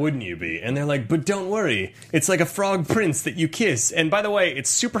 And why wouldn't you be? And they're like, but don't worry. It's like a frog prince that you kiss. And by the way, it's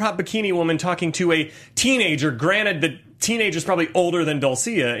super hot bikini woman talking to a teenager. Granted, the teenager's probably older than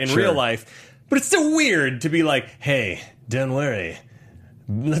Dulcea in real life. But it's still weird to be like, hey, don't worry.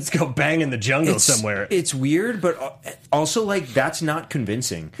 Let's go bang in the jungle somewhere. It's weird, but also, like, that's not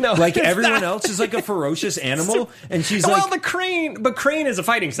convincing. No, like, it's everyone not. else is like a ferocious animal, and she's well, like... Crane is a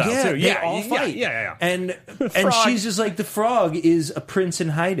fighting style, too. They all fight. Yeah. And she's just like, the frog is a prince in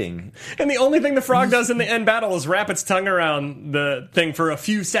hiding. And the only thing the frog does in the end battle is wrap its tongue around the thing for a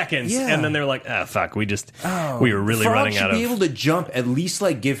few seconds, and then they're like, fuck, we were really running out of... Frog should be able to jump, at least,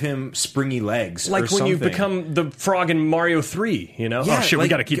 like, give him springy legs like or when you something. become the frog in Mario 3, you know? Yeah, oh, shit, we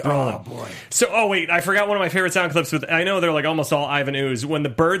gotta keep rolling. Oh, boy. So, wait, I forgot one of my favorite sound clips with, I know they're like almost all Ivan Ooze, when the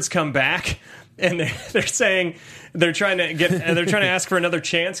birds come back and they're saying, they're trying to ask for another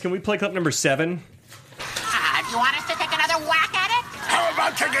chance. Can we play clip number 7? Do you want us to take another whack at it? How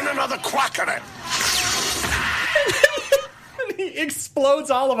about taking another quack at it? And he explodes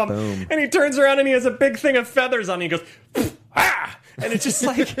all of them. Boom. And he turns around and he has a big thing of feathers on. And he goes, ah! And it's just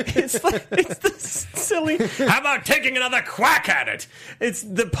like, it's this silly, how about taking another quack at it? It's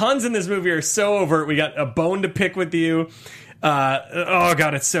the puns in this movie are so overt. We got a bone to pick with you. Oh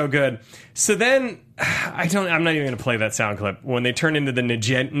God, it's so good. So then I'm not even going to play that sound clip when they turn into the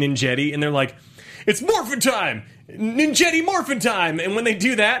Ninjetti and they're like, it's morphin' time, Ninjetti morphin' time. And when they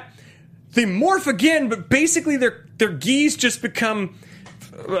do that, they morph again, but basically their geese just become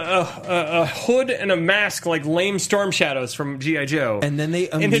a hood and a mask like lame Storm Shadows from G.I. Joe. And then they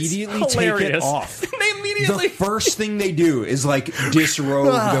immediately take it off. They immediately... The first thing they do is like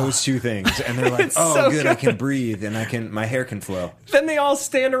disrobe those two things. And they're like, so good, I can breathe and my hair can flow. Then they all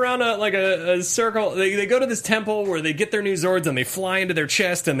stand around a circle. They go to this temple where they get their new Zords and they fly into their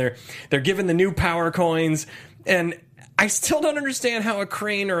chest and they're given the new power coins. And I still don't understand how a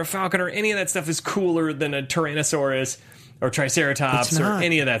crane or a falcon or any of that stuff is cooler than a Tyrannosaurus or Triceratops or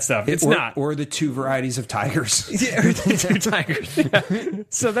any of that stuff. It's not. Or the two varieties of tigers. Yeah, or the two tigers. Yeah.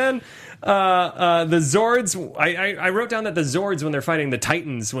 So then the Zords, I wrote down that the Zords, when they're fighting the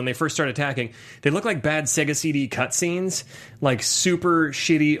Titans, when they first start attacking, they look like bad Sega CD cutscenes, like super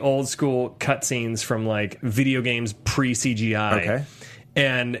shitty old school cutscenes from like video games pre-CGI. Okay.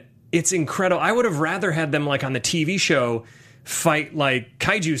 And it's incredible. I would have rather had them like on the TV show fight like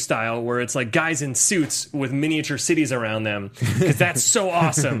kaiju style, where it's like guys in suits with miniature cities around them, because that's so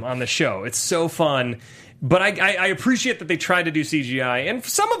awesome on the show. It's so fun. But I appreciate that they tried to do CGI, and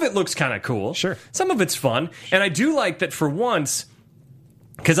some of it looks kind of cool. Sure. Some of it's fun. And I do like that for once,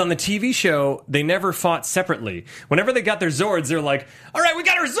 because on the TV show, they never fought separately. Whenever they got their Zords, they're like, all right, we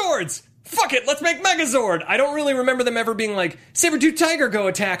got our Zords! Fuck it, let's make Megazord! I don't really remember them ever being like, Saber-Tooth Tiger, go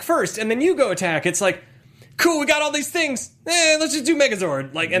attack first, and then you go attack. It's like, cool, we got all these things. Let's just do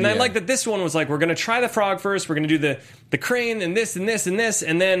Megazord. Like, and I like that this one was like, we're going to try the frog first. We're going to do the crane and this and this and this.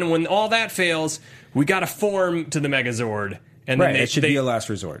 And then when all that fails, we got to form to the Megazord. And Right, then it should be a last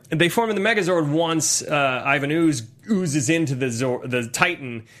resort. they form in the Megazord once Ivan oozes into the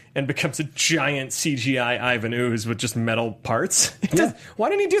Titan and becomes a giant CGI Ivan Ooze with just metal parts. Why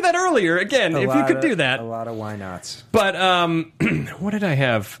didn't he do that earlier? Again, if you could do that. A lot of why nots. But what did I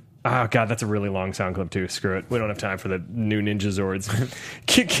have? Oh, God, that's a really long sound clip, too. Screw it. We don't have time for the new Ninja Zords.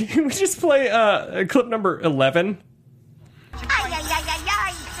 Can we just play clip number 11?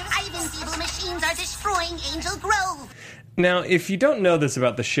 Ivan's evil machines are destroying Angel Grove. Now, if you don't know this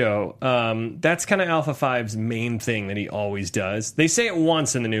about the show, that's kind of Alpha 5's main thing that he always does. They say it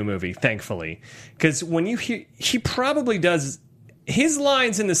once in the new movie, thankfully. Because when you hear... He probably does... His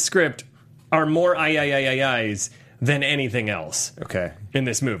lines in the script are more I-I-I-I-I's than anything else. Okay. In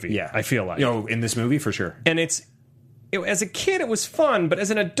this movie, Yeah. I feel like. In this movie, for sure. And as a kid, it was fun, but as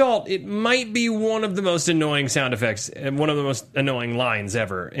an adult, it might be one of the most annoying sound effects and one of the most annoying lines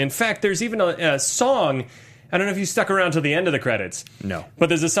ever. In fact, there's even a song I don't know if you stuck around till the end of the credits. No. But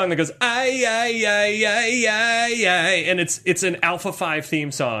there's a song that goes, ay, ay, ay, ay, ay, ay, and it's an Alpha 5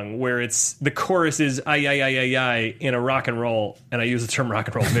 theme song where the chorus is ay, ay, ay, ay, ay in a rock and roll, and I use the term rock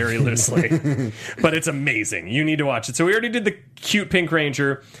and roll very loosely. But it's amazing. You need to watch it. So we already did the cute Pink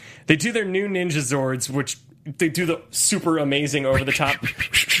Ranger. They do their new Ninja Zords, which they do the super amazing over the top.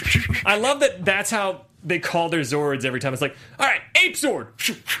 I love that that's how they call their Zords every time. It's like, all right, Ape Zord,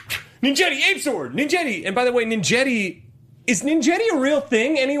 Ninjetti, Ape Zord, Ninjetti. And by the way, is Ninjetti a real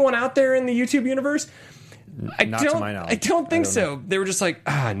thing? Anyone out there in the YouTube universe? Not to my knowledge. I don't think so. They were just like,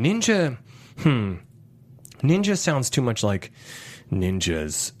 Ninja. Ninja sounds too much like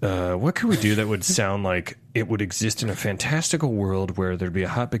ninjas. What could we do that would sound like it would exist in a fantastical world where there'd be a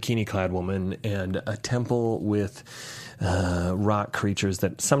hot bikini-clad woman and a temple with rock creatures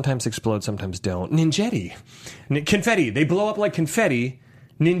that sometimes explode, sometimes don't. Ninjetti. Confetti. They blow up like confetti.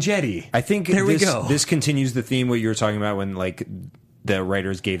 Ninjetti. I think we go. This continues the theme what you were talking about when like the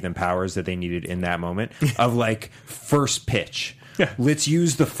writers gave them powers that they needed in that moment of like first pitch. Yeah. Let's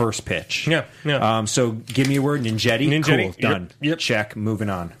use the first pitch. Yeah. So give me a word, Ninjetti. Ninjetti. Cool, done. Yep. Check. Moving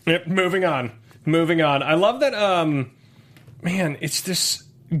on. Yep. Moving on. I love that. Man, it's this.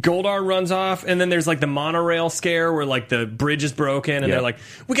 Goldar runs off, and then there's like the monorail scare where like the bridge is broken, and they're like,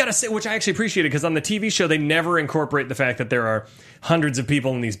 we gotta say, which I actually appreciated because on the TV show they never incorporate the fact that there are hundreds of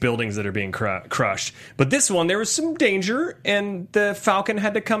people in these buildings that are being crushed. But this one, there was some danger, and the Falcon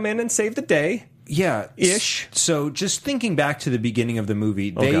had to come in and save the day. Yeah, ish. So just thinking back to the beginning of the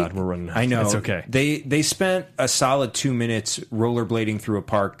movie, God, we're running. I know it's okay. They spent a solid 2 minutes rollerblading through a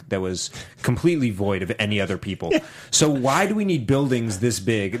park that was completely void of any other people. So why do we need buildings this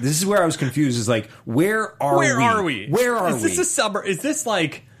big? This is where I was confused. Is like, where are we? Where are we? Is this a suburb? Is this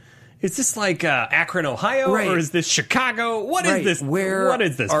like Akron, Ohio, right. or is this Chicago? What is this? What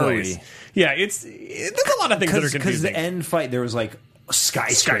is this are place? We? Yeah, there's a lot of things that are confusing. Because the end fight, there was like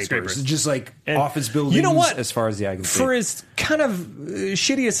skyscrapers, just like office buildings. You know what? As far as the eye can see. For as kind of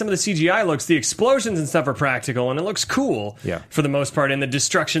shitty as some of the CGI looks, the explosions and stuff are practical, and it looks cool for the most part, and the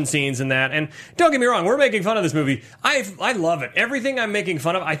destruction scenes and that. And don't get me wrong, we're making fun of this movie. I love it. Everything I'm making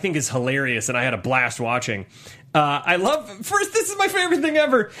fun of, I think is hilarious, and I had a blast watching. I love. First, this is my favorite thing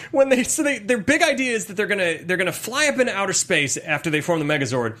ever. When their big idea is that they're gonna fly up into outer space after they form the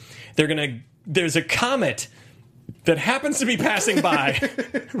Megazord. There's a comet that happens to be passing by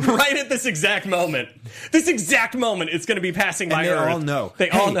right at this exact moment. This exact moment, it's going to be passing by Earth. They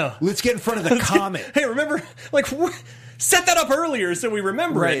all know. Let's get in front of the comet. Hey, remember, set that up earlier so we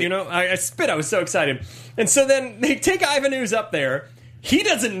remember it. You know, I was so excited. And so then they take Ivan Ooze up there. He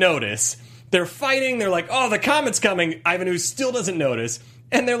doesn't notice. They're fighting. They're like, oh, the comet's coming. Ivan Ooze still doesn't notice.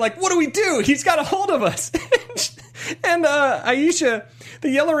 And they're like, what do we do? He's got a hold of us. And Aisha, the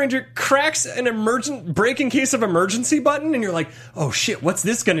Yellow Ranger, cracks an break in case of emergency button, and you're like, oh shit, what's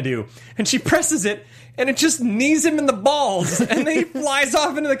this gonna do? And she presses it, and it just knees him in the balls, and then he flies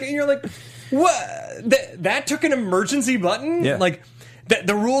off into and you're like, what? That took an emergency button? Yeah. Like,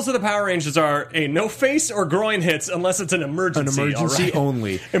 the rules of the Power Rangers are no face or groin hits unless it's an emergency. An emergency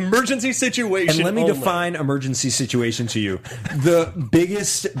only. Emergency situation. And let me only. define emergency situation to you. The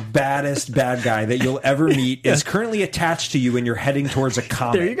biggest, baddest bad guy that you'll ever meet is currently attached to you and you're heading towards a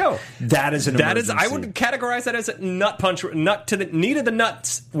comet. There you go. That is an emergency. I would categorize that as a nut punch, nut to the knee to the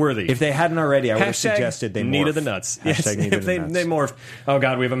nuts worthy. If they hadn't already, I would have suggested they morph. Knee to the nuts. Yes, if they morph. Oh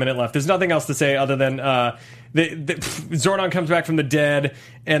God, we have a minute left. There's nothing else to say other than Zordon comes back from the dead,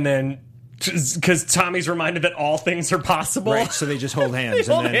 and then because Tommy's reminded that all things are possible, right? So they just hold hands,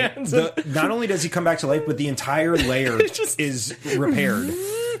 not only does he come back to life, but the entire layer is repaired.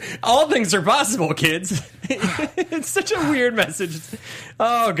 All things are possible, kids. It's such a weird message.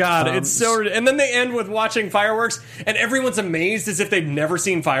 Oh God, it's so. And then they end with watching fireworks, and everyone's amazed as if they've never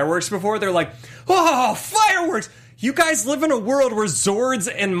seen fireworks before. They're like, "Oh, fireworks!" You guys live in a world where Zords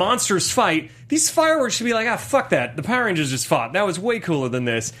and monsters fight. These fireworks should be like, fuck that. The Power Rangers just fought. That was way cooler than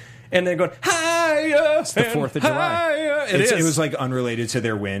this. And they're going, higher. It's the 4th of July. It was like unrelated to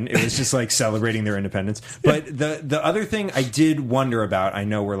their win. It was just like celebrating their independence. But the other thing I did wonder about, I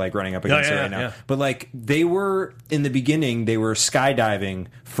know we're like running up against it right now, but like they were, in the beginning, they were skydiving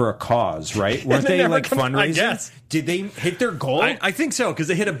for a cause, right? Weren't they like fundraising? I guess. Did they hit their goal? I think so, because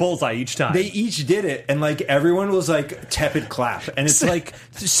they hit a bullseye each time. They each did it, and like everyone was like tepid clap. And it's like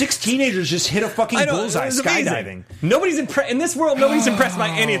 6 teenagers just hit a fucking bullseye skydiving. Nobody's impressed in this world. Nobody's impressed by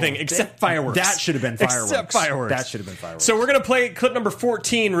anything except fireworks. That should have been fireworks. Except fireworks. That should have been fireworks. So we're gonna play clip number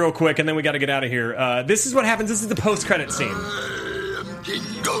 14 real quick, and then we got to get out of here. This is what happens. This is the post-credit scene.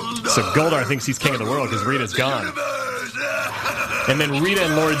 So Goldar thinks he's king of the world because Rita's gone, and then Rita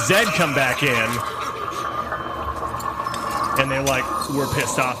and Lord Zed come back in. and they we're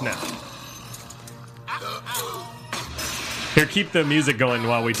pissed off now. Here, keep the music going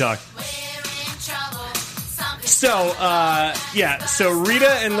while we talk. So, so Rita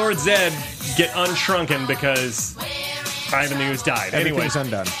and Lord Zed get unshrunken because Ivan the Ooze died. Everything's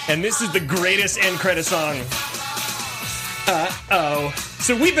undone. And this is the greatest end credit song.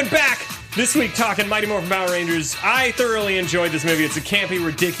 So we've been back this week talking Mighty Morphin Power Rangers. I thoroughly enjoyed this movie. It's a campy,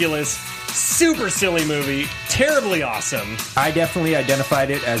 ridiculous, super silly movie. Terribly awesome. I definitely identified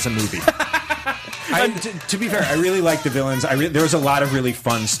it as a movie. To be fair, I really like the villains. There was a lot of really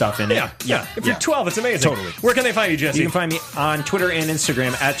fun stuff in it. Yeah. If you're 12, it's amazing. Totally. Where can they find you, Jesse? You can find me on Twitter and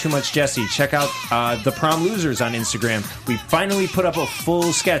Instagram at TooMuchJesse. Check out the Prom Losers on Instagram. We finally put up a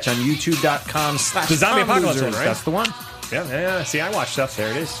full sketch on YouTube.com/PromLosers. The Zombie Apocalypse one, right? That's the one. Yeah. See, I watch stuff. There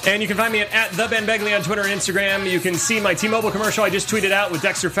it is. And you can find me at The Ben Begley on Twitter and Instagram. You can see my T-Mobile commercial I just tweeted out with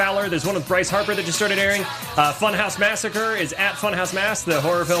Dexter Fowler. There's one with Bryce Harper that just started airing. Funhouse Massacre is at Funhouse Mass, the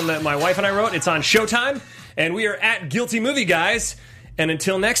horror film that my wife and I wrote. It's on Showtime. And we are at Guilty Movie Guys. And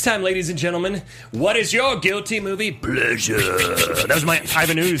until next time, ladies and gentlemen, what is your guilty movie pleasure? That was my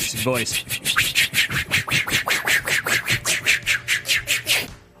Ivan Ooze voice.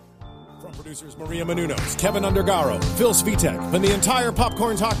 Producers Maria Menounos, Kevin Undergaro, Phil Svitek, and the entire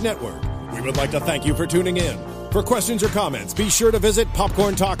Popcorn Talk Network. We would like to thank you for tuning in. For questions or comments, be sure to visit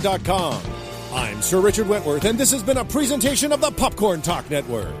popcorntalk.com. I'm Sir Richard Wentworth, and this has been a presentation of the Popcorn Talk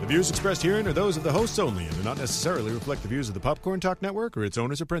Network. The views expressed herein are those of the hosts only and do not necessarily reflect the views of the Popcorn Talk Network or its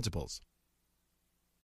owners or principals.